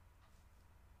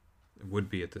 It would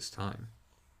be at this time.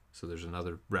 So there's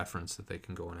another reference that they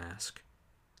can go and ask.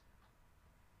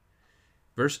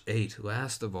 Verse 8,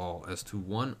 last of all, as to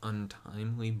one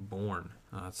untimely born.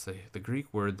 It's the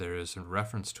Greek word there is in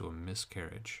reference to a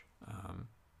miscarriage.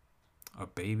 A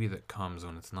baby that comes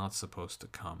when it's not supposed to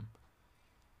come.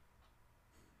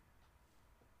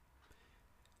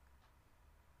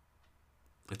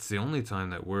 It's the only time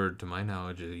that word, to my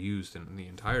knowledge, is used in the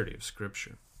entirety of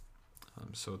Scripture.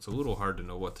 So it's a little hard to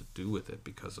know what to do with it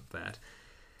because of that.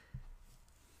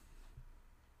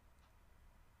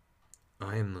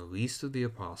 I am the least of the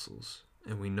apostles,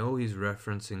 and we know he's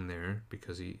referencing there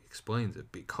because he explains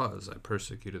it, because I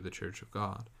persecuted the church of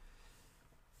God.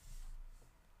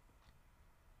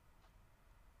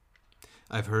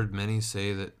 I've heard many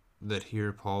say that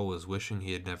here Paul was wishing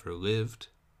he had never lived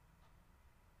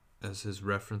as his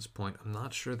reference point. I'm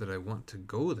not sure that I want to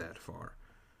go that far.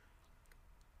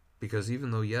 Because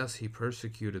even though, yes, he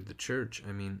persecuted the church,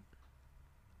 I mean,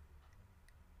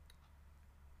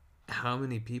 how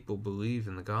many people believe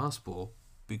in the gospel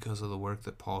because of the work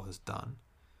that Paul has done?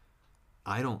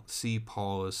 I don't see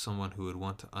Paul as someone who would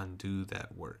want to undo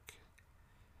that work.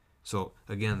 So,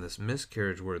 again, this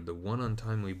miscarriage word, the one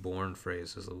untimely born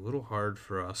phrase, is a little hard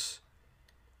for us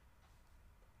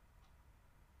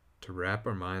to wrap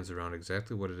our minds around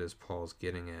exactly what it is Paul's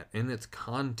getting at. In its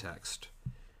context,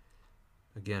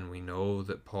 again, we know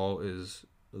that Paul is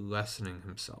lessening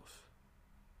himself.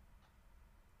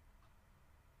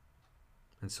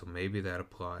 And so maybe that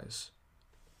applies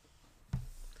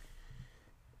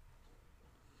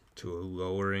to a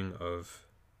lowering of,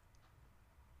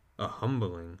 a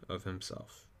humbling of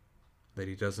himself. That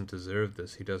he doesn't deserve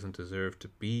this. He doesn't deserve to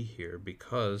be here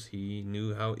because he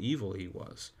knew how evil he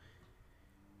was.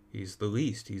 He's the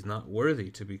least. He's not worthy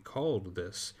to be called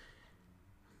this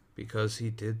because he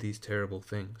did these terrible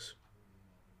things.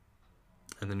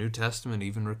 And the New Testament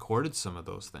even recorded some of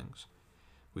those things.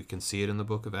 We can see it in the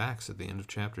book of Acts. At the end of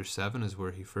chapter 7 is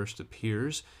where he first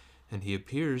appears. And he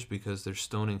appears because they're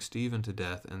stoning Stephen to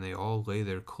death, and they all lay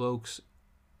their cloaks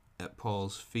at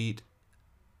Paul's feet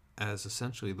as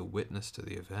essentially the witness to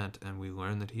the event. And we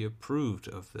learn that he approved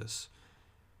of this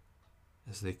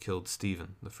as they killed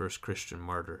Stephen, the first Christian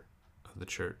martyr of the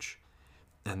church.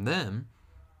 And then,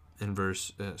 in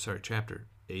chapter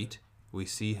 8, we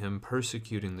see him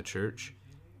persecuting the church,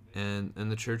 and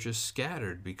the church is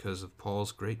scattered because of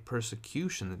Paul's great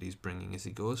persecution that he's bringing as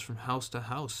he goes from house to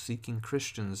house seeking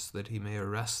Christians that he may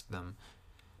arrest them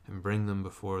and bring them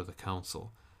before the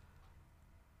council.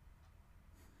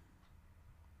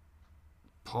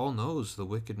 Paul knows the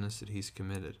wickedness that he's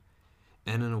committed.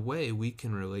 And in a way, we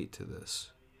can relate to this.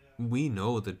 We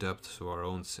know the depths of our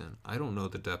own sin. I don't know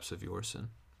the depths of your sin,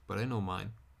 but I know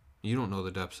mine. You don't know the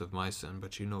depths of my sin,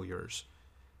 but you know yours.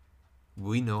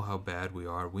 We know how bad we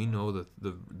are. We know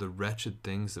the wretched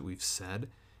things that we've said,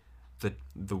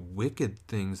 the wicked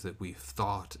things that we've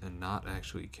thought and not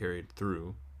actually carried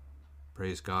through.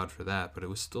 Praise God for that, but it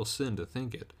was still sin to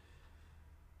think it.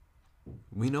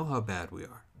 We know how bad we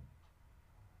are.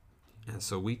 And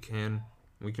so we can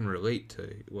relate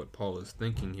to what Paul is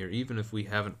thinking here, even if we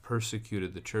haven't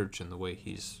persecuted the church in the way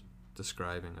he's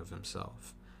describing of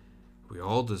himself. We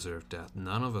all deserve death.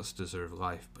 None of us deserve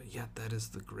life, but yet that is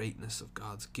the greatness of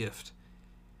God's gift.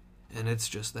 And it's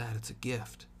just that, it's a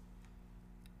gift.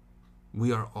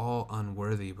 We are all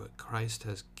unworthy, but Christ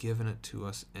has given it to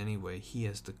us anyway. He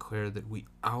has declared that we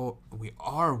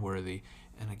are worthy,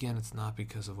 and again, it's not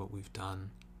because of what we've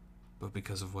done, but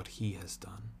because of what he has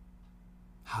done.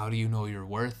 How do you know your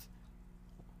worth?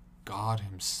 God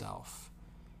himself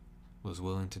was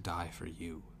willing to die for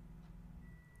you.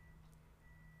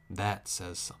 That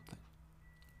says something.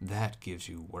 That gives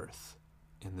you worth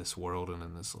in this world and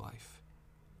in this life.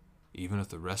 Even if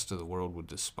the rest of the world would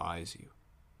despise you,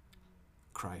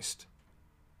 Christ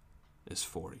is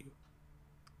for you.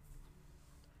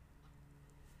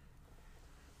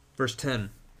 Verse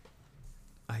 10,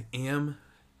 I am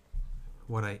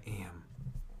what I am.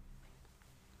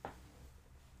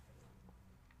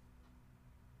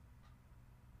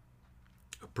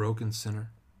 A broken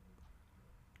sinner,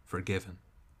 forgiven,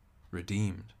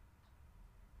 redeemed,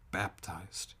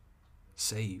 baptized,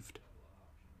 saved,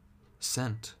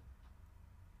 sent.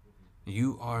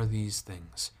 You are these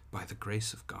things by the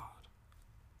grace of God.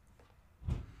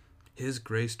 His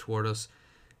grace toward us,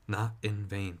 not in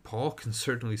vain. Paul can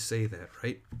certainly say that,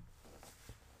 right?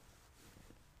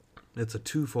 It's a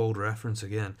twofold reference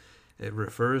again. It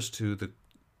refers to the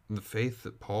faith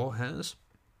that Paul has,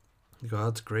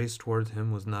 God's grace toward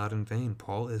him was not in vain.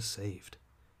 Paul is saved.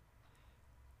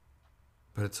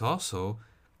 But it's also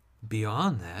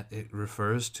beyond that. It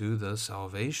refers to the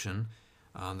salvation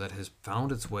that has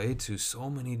found its way to so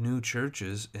many new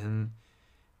churches in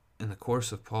the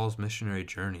course of Paul's missionary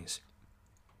journeys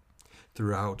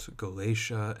throughout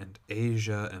Galatia and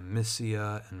Asia and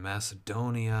Mysia and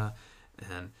Macedonia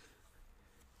and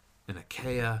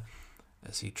Achaia,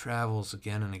 as he travels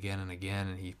again and again and again,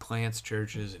 and he plants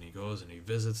churches, and he goes and he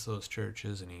visits those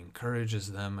churches, and he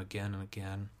encourages them again and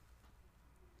again.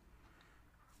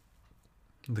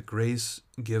 The grace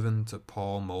given to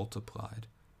Paul multiplied,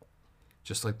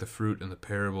 just like the fruit in the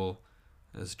parable,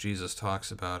 as Jesus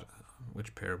talks about.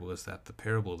 Which parable is that? The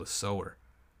parable of the sower.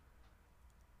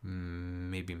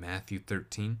 Maybe Matthew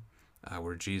 13,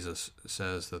 where Jesus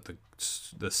says that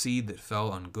the seed that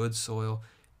fell on good soil,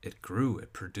 it grew,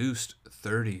 it produced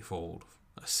 30-fold,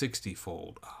 a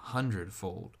 60-fold, a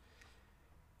 100-fold.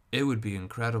 It would be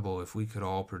incredible if we could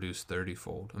all produce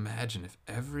 30-fold. Imagine if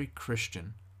every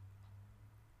Christian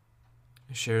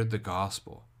shared the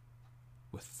gospel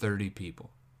with 30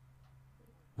 people.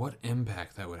 What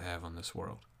impact that would have on this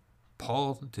world.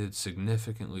 Paul did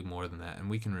significantly more than that, and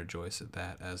we can rejoice at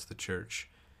that as the church.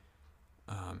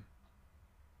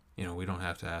 We don't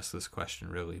have to ask this question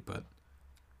really, but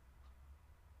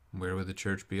where would the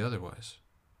church be otherwise?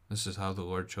 This is how the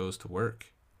Lord chose to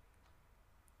work.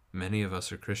 Many of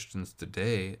us are Christians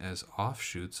today as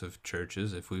offshoots of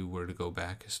churches, if we were to go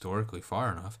back historically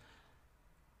far enough,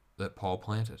 that Paul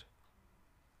planted.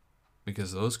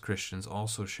 Because those Christians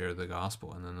also shared the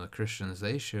gospel, and then the Christians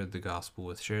they shared the gospel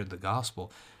with shared the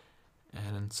gospel,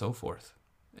 and so forth.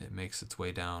 It makes its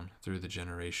way down through the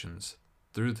generations,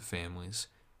 through the families,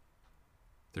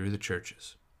 through the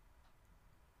churches.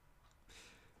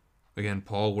 Again,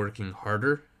 Paul working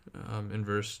harder in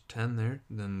verse 10 there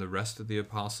than the rest of the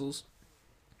apostles.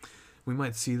 We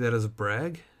might see that as a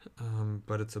brag,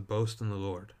 but it's a boast in the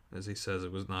Lord. As he says,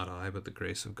 it was not I, but the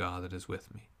grace of God that is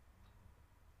with me.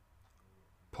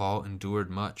 Paul endured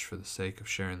much for the sake of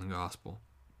sharing the gospel.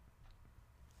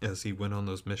 As he went on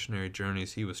those missionary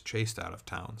journeys, he was chased out of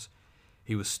towns.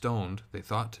 He was stoned, they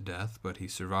thought to death, but he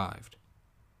survived.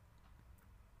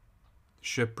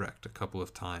 Shipwrecked a couple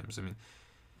of times.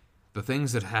 The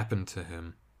things that happened to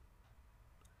him,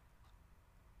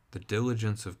 the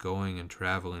diligence of going and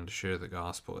traveling to share the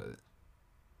gospel,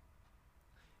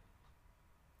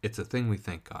 it's a thing we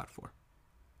thank God for.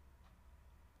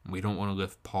 We don't want to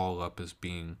lift Paul up as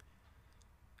being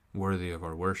worthy of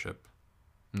our worship.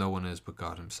 No one is but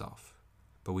God himself.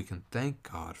 But we can thank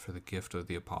God for the gift of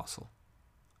the apostle,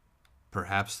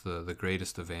 perhaps the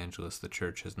greatest evangelist the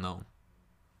church has known.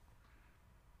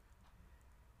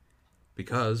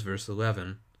 Because, verse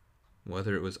 11,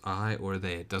 whether it was I or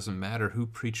they, it doesn't matter who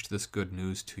preached this good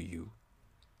news to you.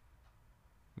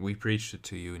 We preached it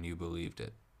to you and you believed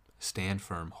it. Stand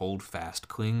firm, hold fast,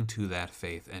 cling to that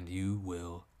faith, and you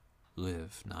will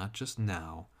live, not just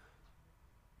now,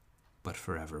 but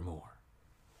forevermore.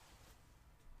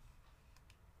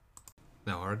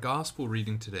 Now, our gospel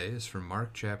reading today is from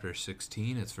Mark chapter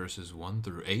 16. It's verses 1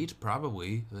 through 8,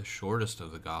 probably the shortest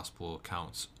of the gospel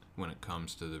accounts when it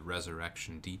comes to the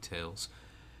resurrection details.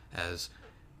 As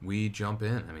we jump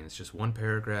in, it's just one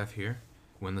paragraph here.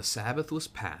 When the Sabbath was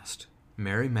past,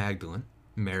 Mary Magdalene,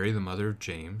 Mary the mother of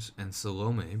James, and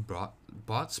Salome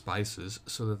bought spices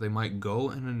so that they might go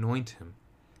and anoint him.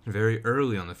 And very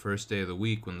early on the first day of the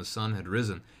week, when the sun had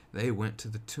risen, they went to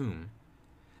the tomb.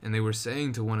 And they were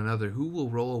saying to one another, "Who will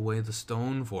roll away the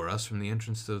stone for us from the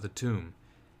entrance of the tomb?"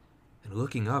 And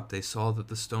looking up, they saw that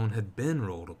the stone had been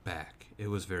rolled back. It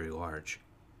was very large.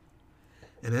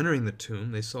 And entering the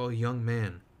tomb, they saw a young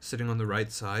man sitting on the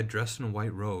right side, dressed in a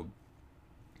white robe.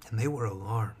 And they were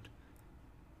alarmed.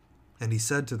 And he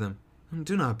said to them,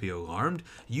 "Do not be alarmed.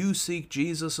 You seek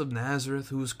Jesus of Nazareth,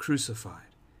 who was crucified.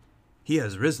 He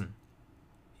has risen.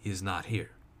 He is not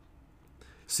here.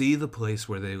 See the place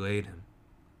where they laid him.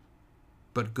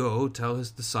 But go, tell his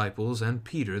disciples and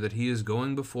Peter that he is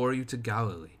going before you to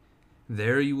Galilee.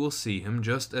 There you will see him,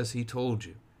 just as he told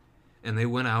you." And they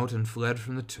went out and fled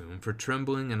from the tomb, for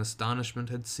trembling and astonishment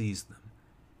had seized them.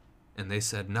 And they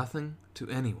said nothing to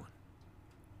anyone,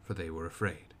 for they were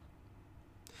afraid.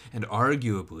 And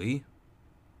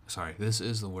this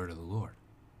is the word of the Lord.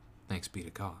 Thanks be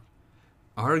to God.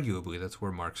 Arguably, that's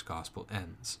where Mark's gospel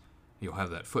ends. You'll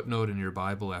have that footnote in your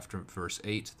Bible after verse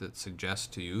 8 that suggests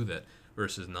to you that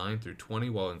verses 9 through 20,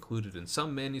 while included in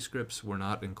some manuscripts, were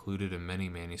not included in many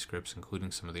manuscripts,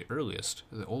 including some of the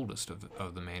oldest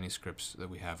of the manuscripts that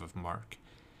we have of Mark.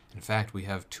 In fact, we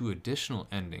have 2 additional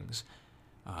endings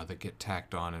that get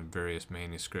tacked on in various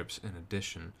manuscripts in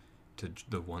addition to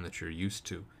the one that you're used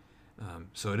to.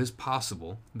 So it is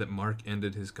possible that Mark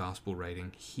ended his gospel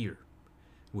writing here,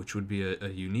 which would be a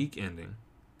unique ending,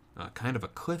 kind of a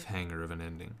cliffhanger of an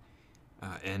ending.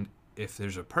 And if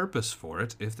there's a purpose for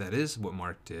it, if that is what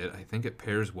Mark did, I think it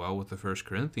pairs well with the 1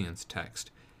 Corinthians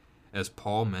text, as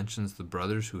Paul mentions the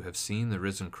brothers who have seen the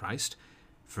risen Christ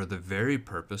for the very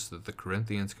purpose that the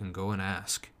Corinthians can go and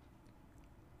ask.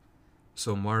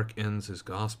 So Mark ends his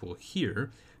gospel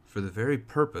here for the very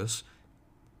purpose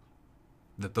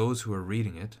that those who are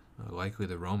reading it, likely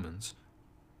the Romans,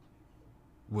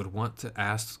 would want to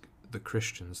ask the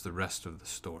Christians the rest of the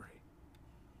story.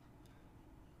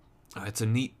 It's a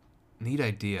neat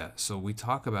idea. So we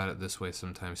talk about it this way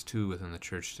sometimes too within the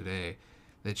church today,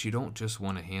 that you don't just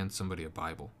want to hand somebody a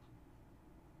Bible.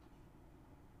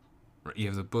 You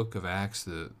have the book of Acts,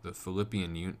 the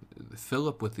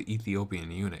Philip with the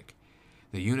Ethiopian eunuch.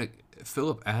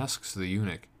 Philip asks the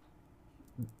eunuch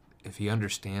if he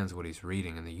understands what he's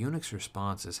reading, and the eunuch's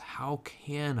response is, "How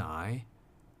can I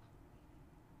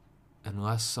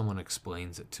unless someone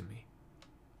explains it to me?"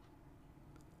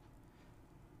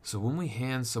 So when we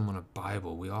hand someone a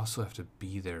Bible, we also have to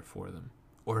be there for them,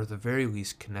 or at the very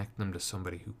least connect them to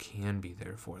somebody who can be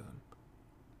there for them.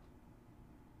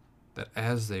 That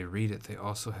as they read it, they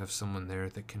also have someone there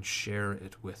that can share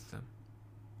it with them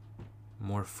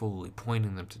more fully,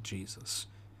 pointing them to Jesus.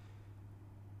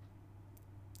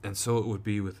 And so it would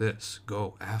be with this.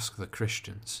 Go, ask the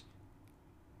Christians.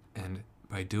 And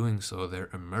by doing so, they're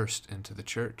immersed into the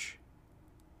church.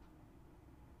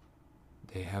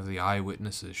 They have the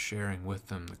eyewitnesses sharing with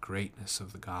them the greatness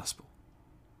of the gospel.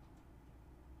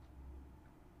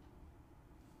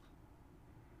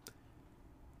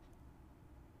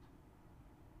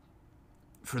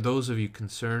 For those of you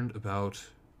concerned about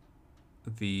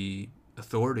the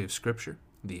authority of Scripture,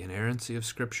 the inerrancy of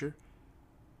Scripture,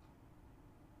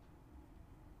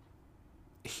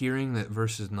 hearing that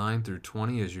verses 9 through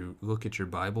 20 as you look at your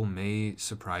Bible may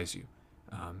surprise you,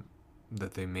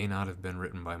 that they may not have been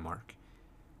written by Mark.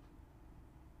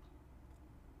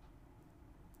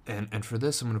 And for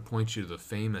this, I'm going to point you to the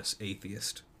famous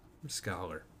atheist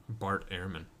scholar, Bart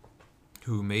Ehrman,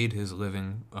 who made his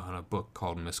living on a book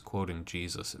called Misquoting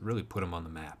Jesus. It really put him on the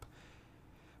map.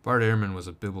 Bart Ehrman was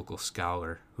a biblical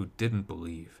scholar who didn't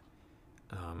believe,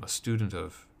 a student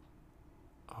of,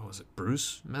 was it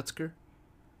Bruce Metzger?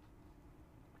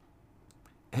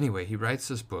 Anyway, he writes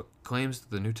this book, claims that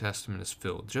the New Testament is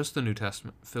filled, just the New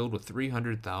Testament, filled with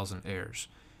 300,000 errors.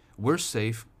 We're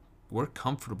safe, we're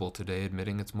comfortable today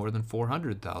admitting it's more than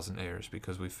 400,000 errors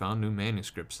because we found new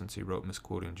manuscripts since he wrote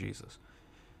Misquoting Jesus.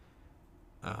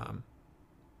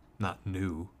 Not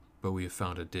new, but we have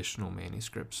found additional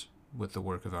manuscripts with the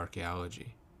work of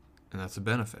archaeology, and that's a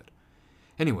benefit.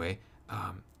 Anyway,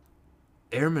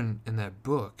 Ehrman in that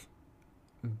book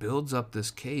builds up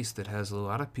this case that has a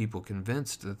lot of people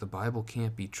convinced that the Bible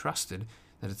can't be trusted,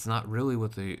 that it's not really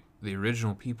what the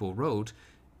original people wrote,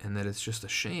 and that it's just a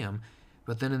sham.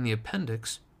 But then in the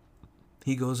appendix,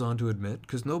 he goes on to admit,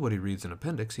 because nobody reads an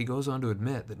appendix, he goes on to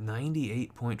admit that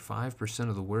 98.5%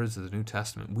 of the words of the New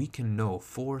Testament we can know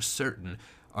for certain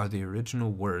are the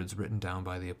original words written down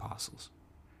by the apostles.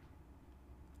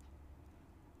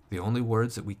 The only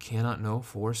words that we cannot know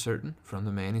for certain from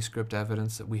the manuscript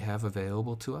evidence that we have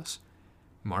available to us,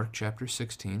 Mark chapter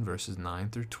 16, verses 9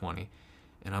 through 20,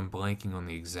 and I'm blanking on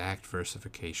the exact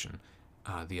versification.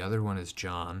 The other one is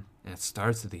John, and it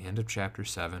starts at the end of chapter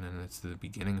 7, and it's the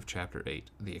beginning of chapter 8,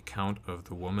 the account of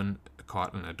the woman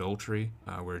caught in adultery,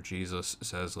 where Jesus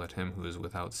says, "Let him who is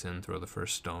without sin throw the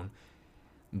first stone."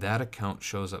 That account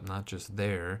shows up not just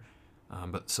there,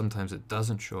 but sometimes it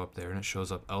doesn't show up there, and it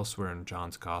shows up elsewhere in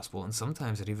John's Gospel, and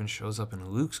sometimes it even shows up in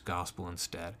Luke's Gospel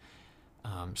instead.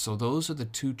 So those are the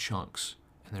two chunks,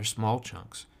 and they're small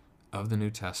chunks, of the New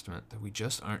Testament that we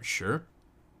just aren't sure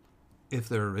if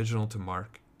they're original to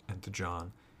Mark and to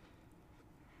John.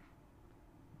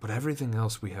 But everything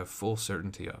else we have full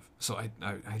certainty of. So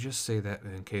I just say that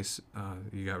in case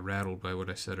you got rattled by what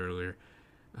I said earlier.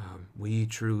 We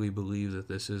truly believe that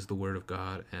this is the Word of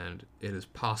God, and it is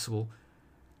possible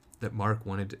that Mark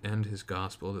wanted to end his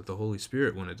gospel, that the Holy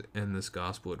Spirit wanted to end this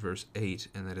gospel at verse 8,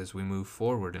 and that as we move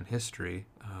forward in history,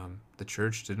 the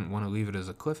church didn't want to leave it as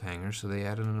a cliffhanger, so they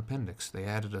added an appendix. They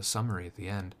added a summary at the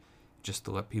end, just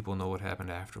to let people know what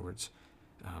happened afterwards.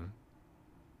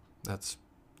 That's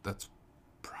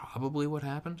probably what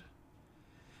happened.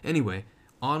 Anyway,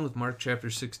 on with Mark chapter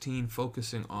 16,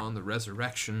 focusing on the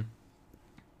resurrection.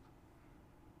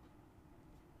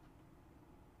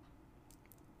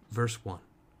 Verse 1.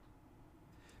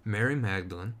 Mary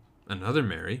Magdalene, Another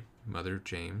Mary, mother of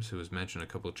James, who was mentioned a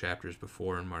couple of chapters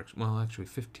before in Mark's, well, actually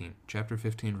 15, chapter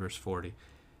 15, verse 40,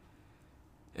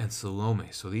 and Salome.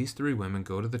 So these three women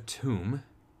go to the tomb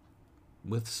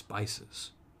with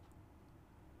spices.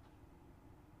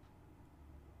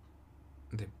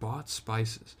 They bought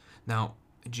spices. Now,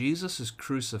 Jesus is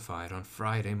crucified on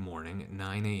Friday morning at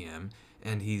 9 a.m.,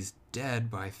 and he's dead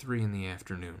by 3 in the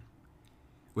afternoon,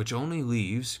 which only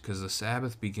leaves, because the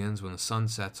Sabbath begins when the sun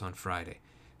sets on Friday,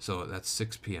 so that's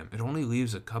 6 p.m. It only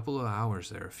leaves a couple of hours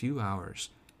there, a few hours,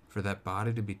 for that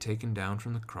body to be taken down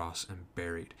from the cross and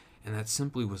buried. And that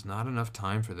simply was not enough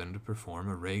time for them to perform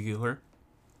a regular,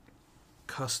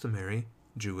 customary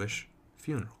Jewish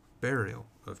funeral, burial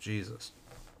of Jesus.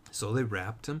 So they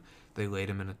wrapped him, they laid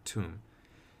him in a tomb.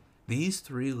 These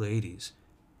three ladies,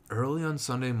 early on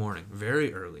Sunday morning,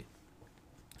 very early,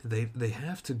 they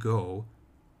have to go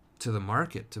to the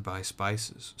market to buy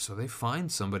spices. So they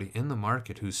find somebody in the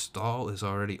market whose stall is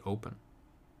already open.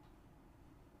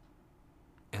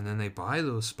 And then they buy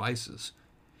those spices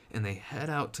and they head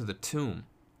out to the tomb.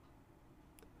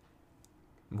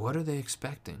 What are they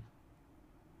expecting?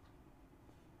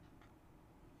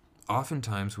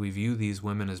 Oftentimes we view these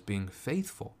women as being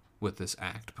faithful with this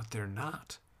act, but they're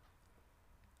not.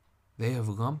 They have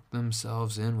lumped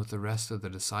themselves in with the rest of the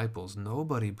disciples.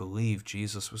 Nobody believed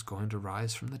Jesus was going to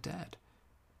rise from the dead.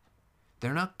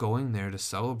 They're not going there to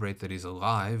celebrate that he's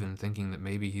alive and thinking that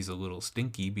maybe he's a little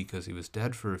stinky because he was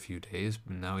dead for a few days,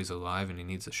 but now he's alive and he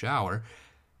needs a shower.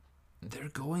 They're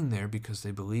going there because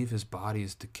they believe his body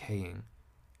is decaying,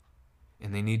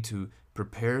 and they need to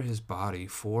prepare his body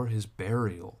for his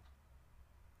burial.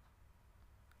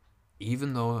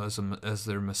 Even though as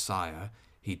their Messiah,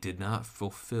 he did not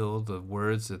fulfill the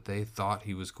words that they thought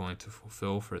he was going to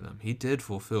fulfill for them. He did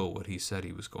fulfill what he said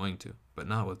he was going to, but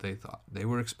not what they thought. They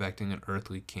were expecting an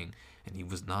earthly king, and he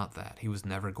was not that. He was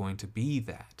never going to be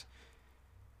that.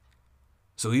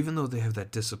 So even though they have that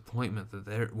disappointment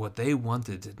that what they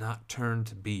wanted did not turn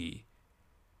to be,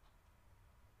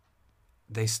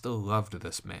 they still loved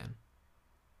this man.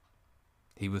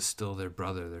 He was still their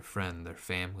brother, their friend, their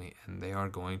family, and they are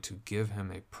going to give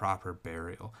him a proper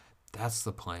burial. That's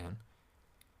the plan.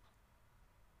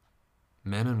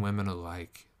 Men and women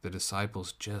alike, the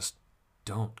disciples just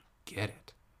don't get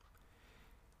it.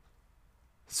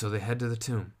 So they head to the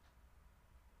tomb.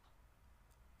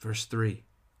 Verse 3.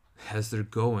 As they're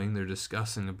going, they're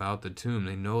discussing about the tomb.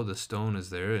 They know the stone is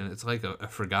there, and it's like a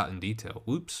forgotten detail.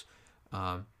 Whoops.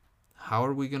 How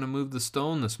are we going to move the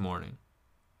stone this morning?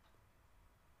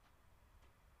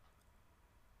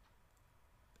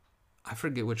 I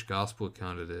forget which gospel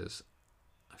account it is.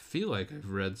 I feel like I've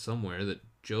read somewhere that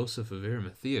Joseph of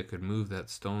Arimathea could move that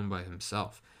stone by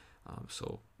himself.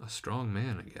 So a strong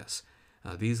man, I guess.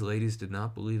 These ladies did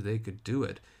not believe they could do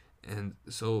it, and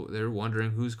so they're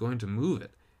wondering who's going to move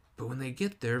it. But when they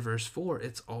get there, verse 4,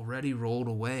 it's already rolled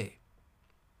away.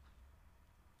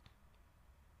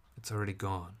 It's already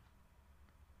gone.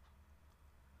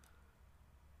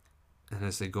 And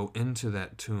as they go into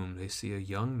that tomb, they see a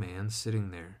young man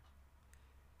sitting there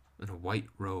in a white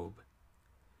robe.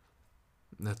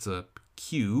 That's a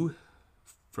cue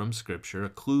from Scripture, a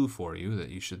clue for you that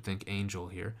you should think angel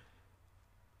here.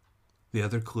 The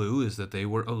other clue is that they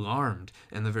were alarmed,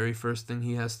 and the very first thing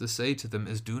he has to say to them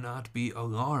is, "Do not be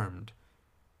alarmed."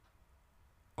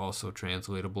 Also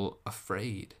translatable,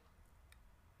 afraid.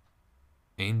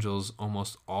 Angels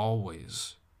almost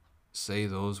always say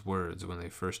those words when they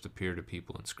first appear to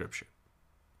people in Scripture,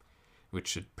 which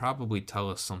should probably tell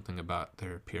us something about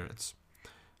their appearance.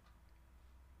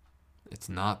 It's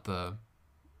not the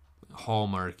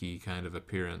hallmarky kind of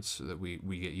appearance that we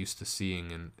get used to seeing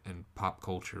in pop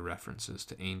culture references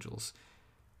to angels.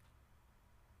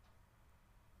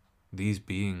 These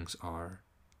beings are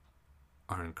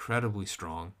incredibly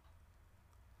strong,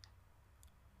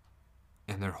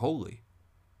 and they're holy,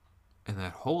 and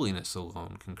that holiness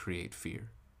alone can create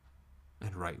fear,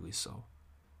 and rightly so.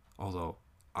 Although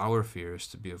our fear is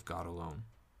to be of God alone,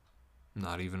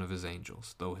 not even of his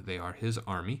angels, though they are his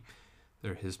army,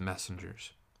 they're his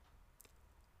messengers,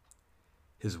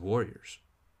 his warriors.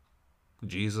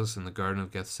 Jesus in the Garden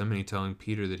of Gethsemane telling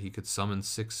Peter that he could summon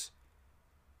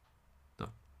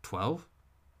 12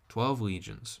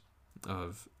 legions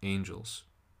of angels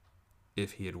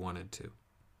if he had wanted to.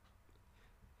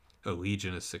 A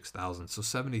legion is 6,000, so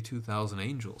 72,000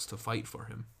 angels to fight for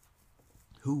him.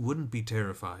 Who wouldn't be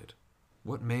terrified?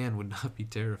 What man would not be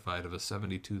terrified of a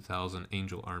 72,000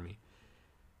 angel army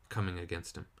coming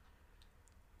against him?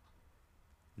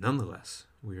 Nonetheless,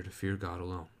 we are to fear God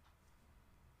alone.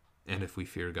 And if we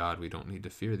fear God, we don't need to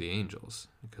fear the angels,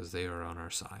 because they are on our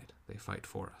side. They fight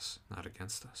for us, not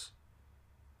against us.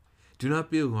 Do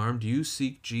not be alarmed. You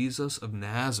seek Jesus of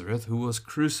Nazareth, who was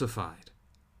crucified.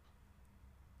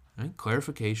 Right?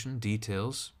 Clarification,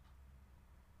 details.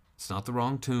 It's not the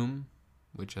wrong tomb,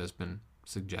 which has been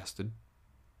suggested,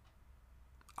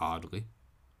 oddly.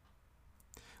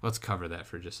 Let's cover that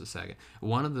for just a second.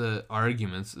 One of the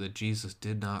arguments that Jesus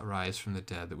did not rise from the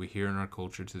dead that we hear in our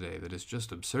culture today that is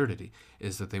just absurdity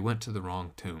is that they went to the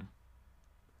wrong tomb.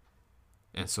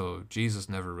 And so Jesus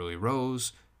never really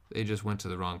rose. They just went to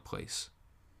the wrong place.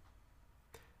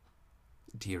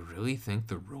 Do you really think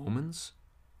the Romans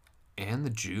and the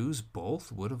Jews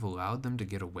both would have allowed them to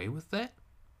get away with that?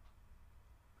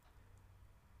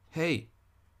 Hey,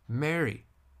 Mary,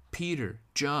 Peter,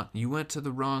 John, you went to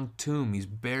the wrong tomb. He's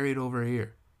buried over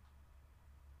here.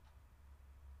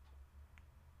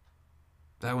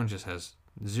 That one just has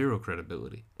zero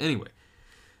credibility. Anyway,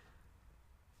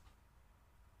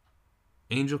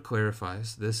 angel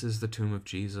clarifies this is the tomb of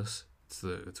Jesus.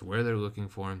 It's where they're looking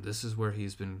for him. This is where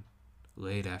he's been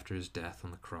laid after his death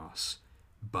on the cross.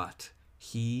 But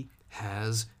he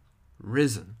has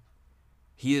risen.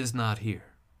 He is not here.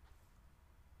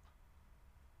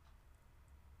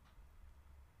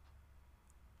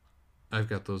 I've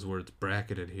got those words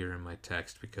bracketed here in my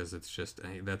text because it's just,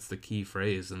 that's the key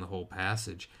phrase in the whole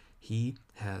passage. He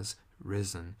has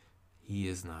risen. He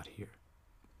is not here.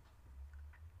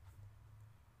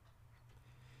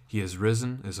 He has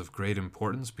risen is of great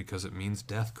importance because it means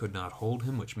death could not hold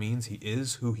him, which means he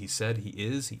is who he said he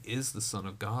is. He is the Son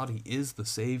of God. He is the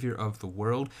Savior of the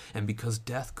world. And because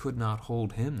death could not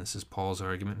hold him, this is Paul's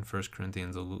argument in 1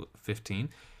 Corinthians 15,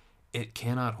 it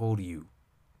cannot hold you.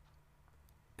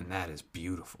 And that is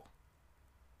beautiful.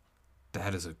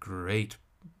 That is a great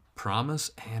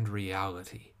promise and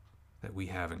reality that we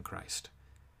have in Christ.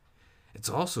 It's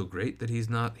also great that he's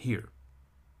not here.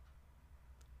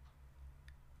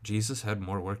 Jesus had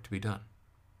more work to be done,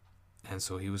 and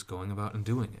so he was going about and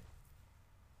doing it.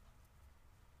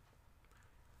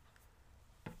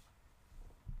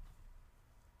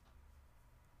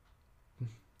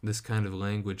 This kind of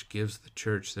language gives the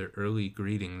church their early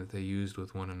greeting that they used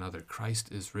with one another.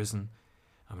 Christ is risen.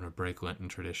 I'm going to break Lenten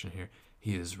tradition here.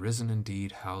 He is risen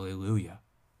indeed. Hallelujah.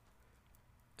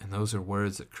 And those are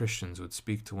words that Christians would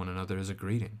speak to one another as a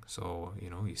greeting. So,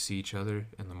 you see each other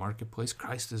in the marketplace.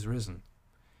 Christ is risen.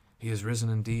 He is risen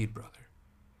indeed, brother.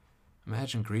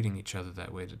 Imagine greeting each other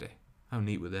that way today. How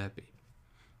neat would that be?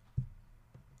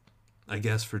 I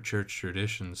guess for church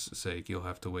tradition's sake, you'll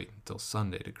have to wait until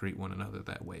Sunday to greet one another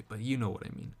that way, but you know what I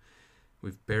mean.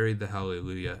 We've buried the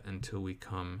hallelujah until we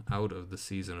come out of the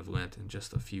season of Lent in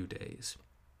just a few days.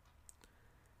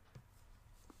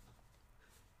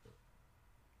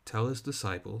 Tell his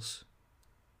disciples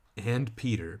and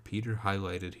Peter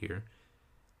highlighted here,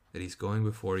 that he's going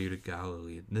before you to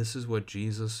Galilee. And this is what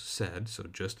Jesus said, so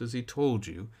just as he told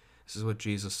you, this is what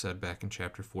Jesus said back in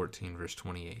chapter 14, verse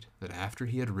 28, that after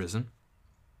he had risen,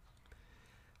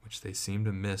 which they seem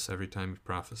to miss every time he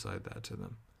prophesied that to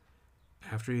them,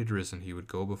 after he had risen, he would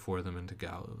go before them into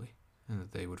Galilee, and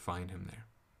that they would find him there.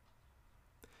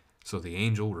 So the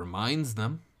angel reminds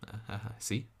them,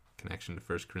 see, connection to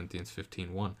 1 Corinthians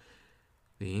 15:1.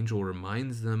 The angel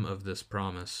reminds them of this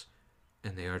promise,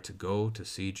 and they are to go to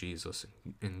see Jesus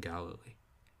in Galilee.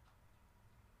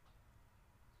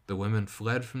 The women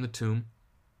fled from the tomb.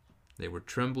 They were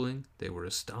trembling. They were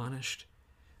astonished.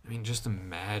 I mean, just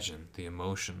imagine the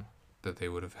emotion that they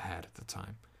would have had at the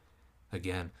time.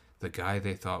 Again, the guy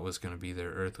they thought was going to be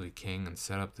their earthly king and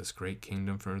set up this great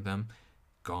kingdom for them,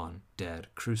 gone, dead,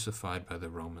 crucified by the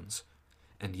Romans.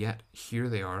 And yet, here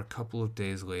they are a couple of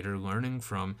days later learning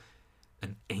from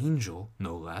an angel,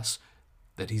 no less,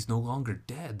 that he's no longer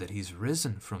dead, that he's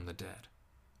risen from the dead.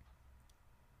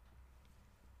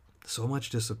 So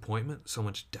much disappointment, so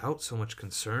much doubt, so much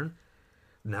concern,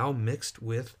 now mixed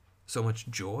with so much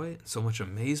joy, so much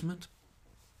amazement.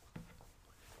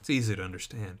 It's easy to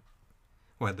understand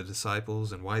why the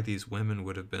disciples and why these women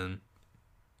would have been,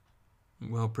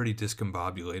 well, pretty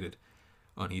discombobulated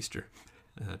on Easter,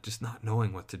 just not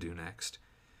knowing what to do next.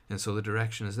 And so the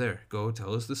direction is there. Go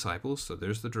tell his disciples. So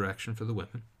there's the direction for the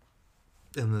women.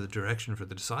 And the direction for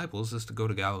the disciples is to go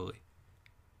to Galilee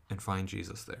and find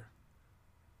Jesus there.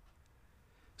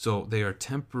 So they are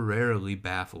temporarily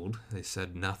baffled. They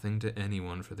said nothing to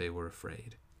anyone, for they were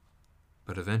afraid.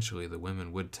 But eventually the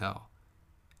women would tell,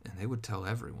 and they would tell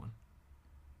everyone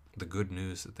the good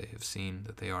news that they have seen,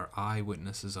 that they are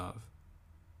eyewitnesses of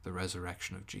the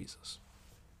resurrection of Jesus.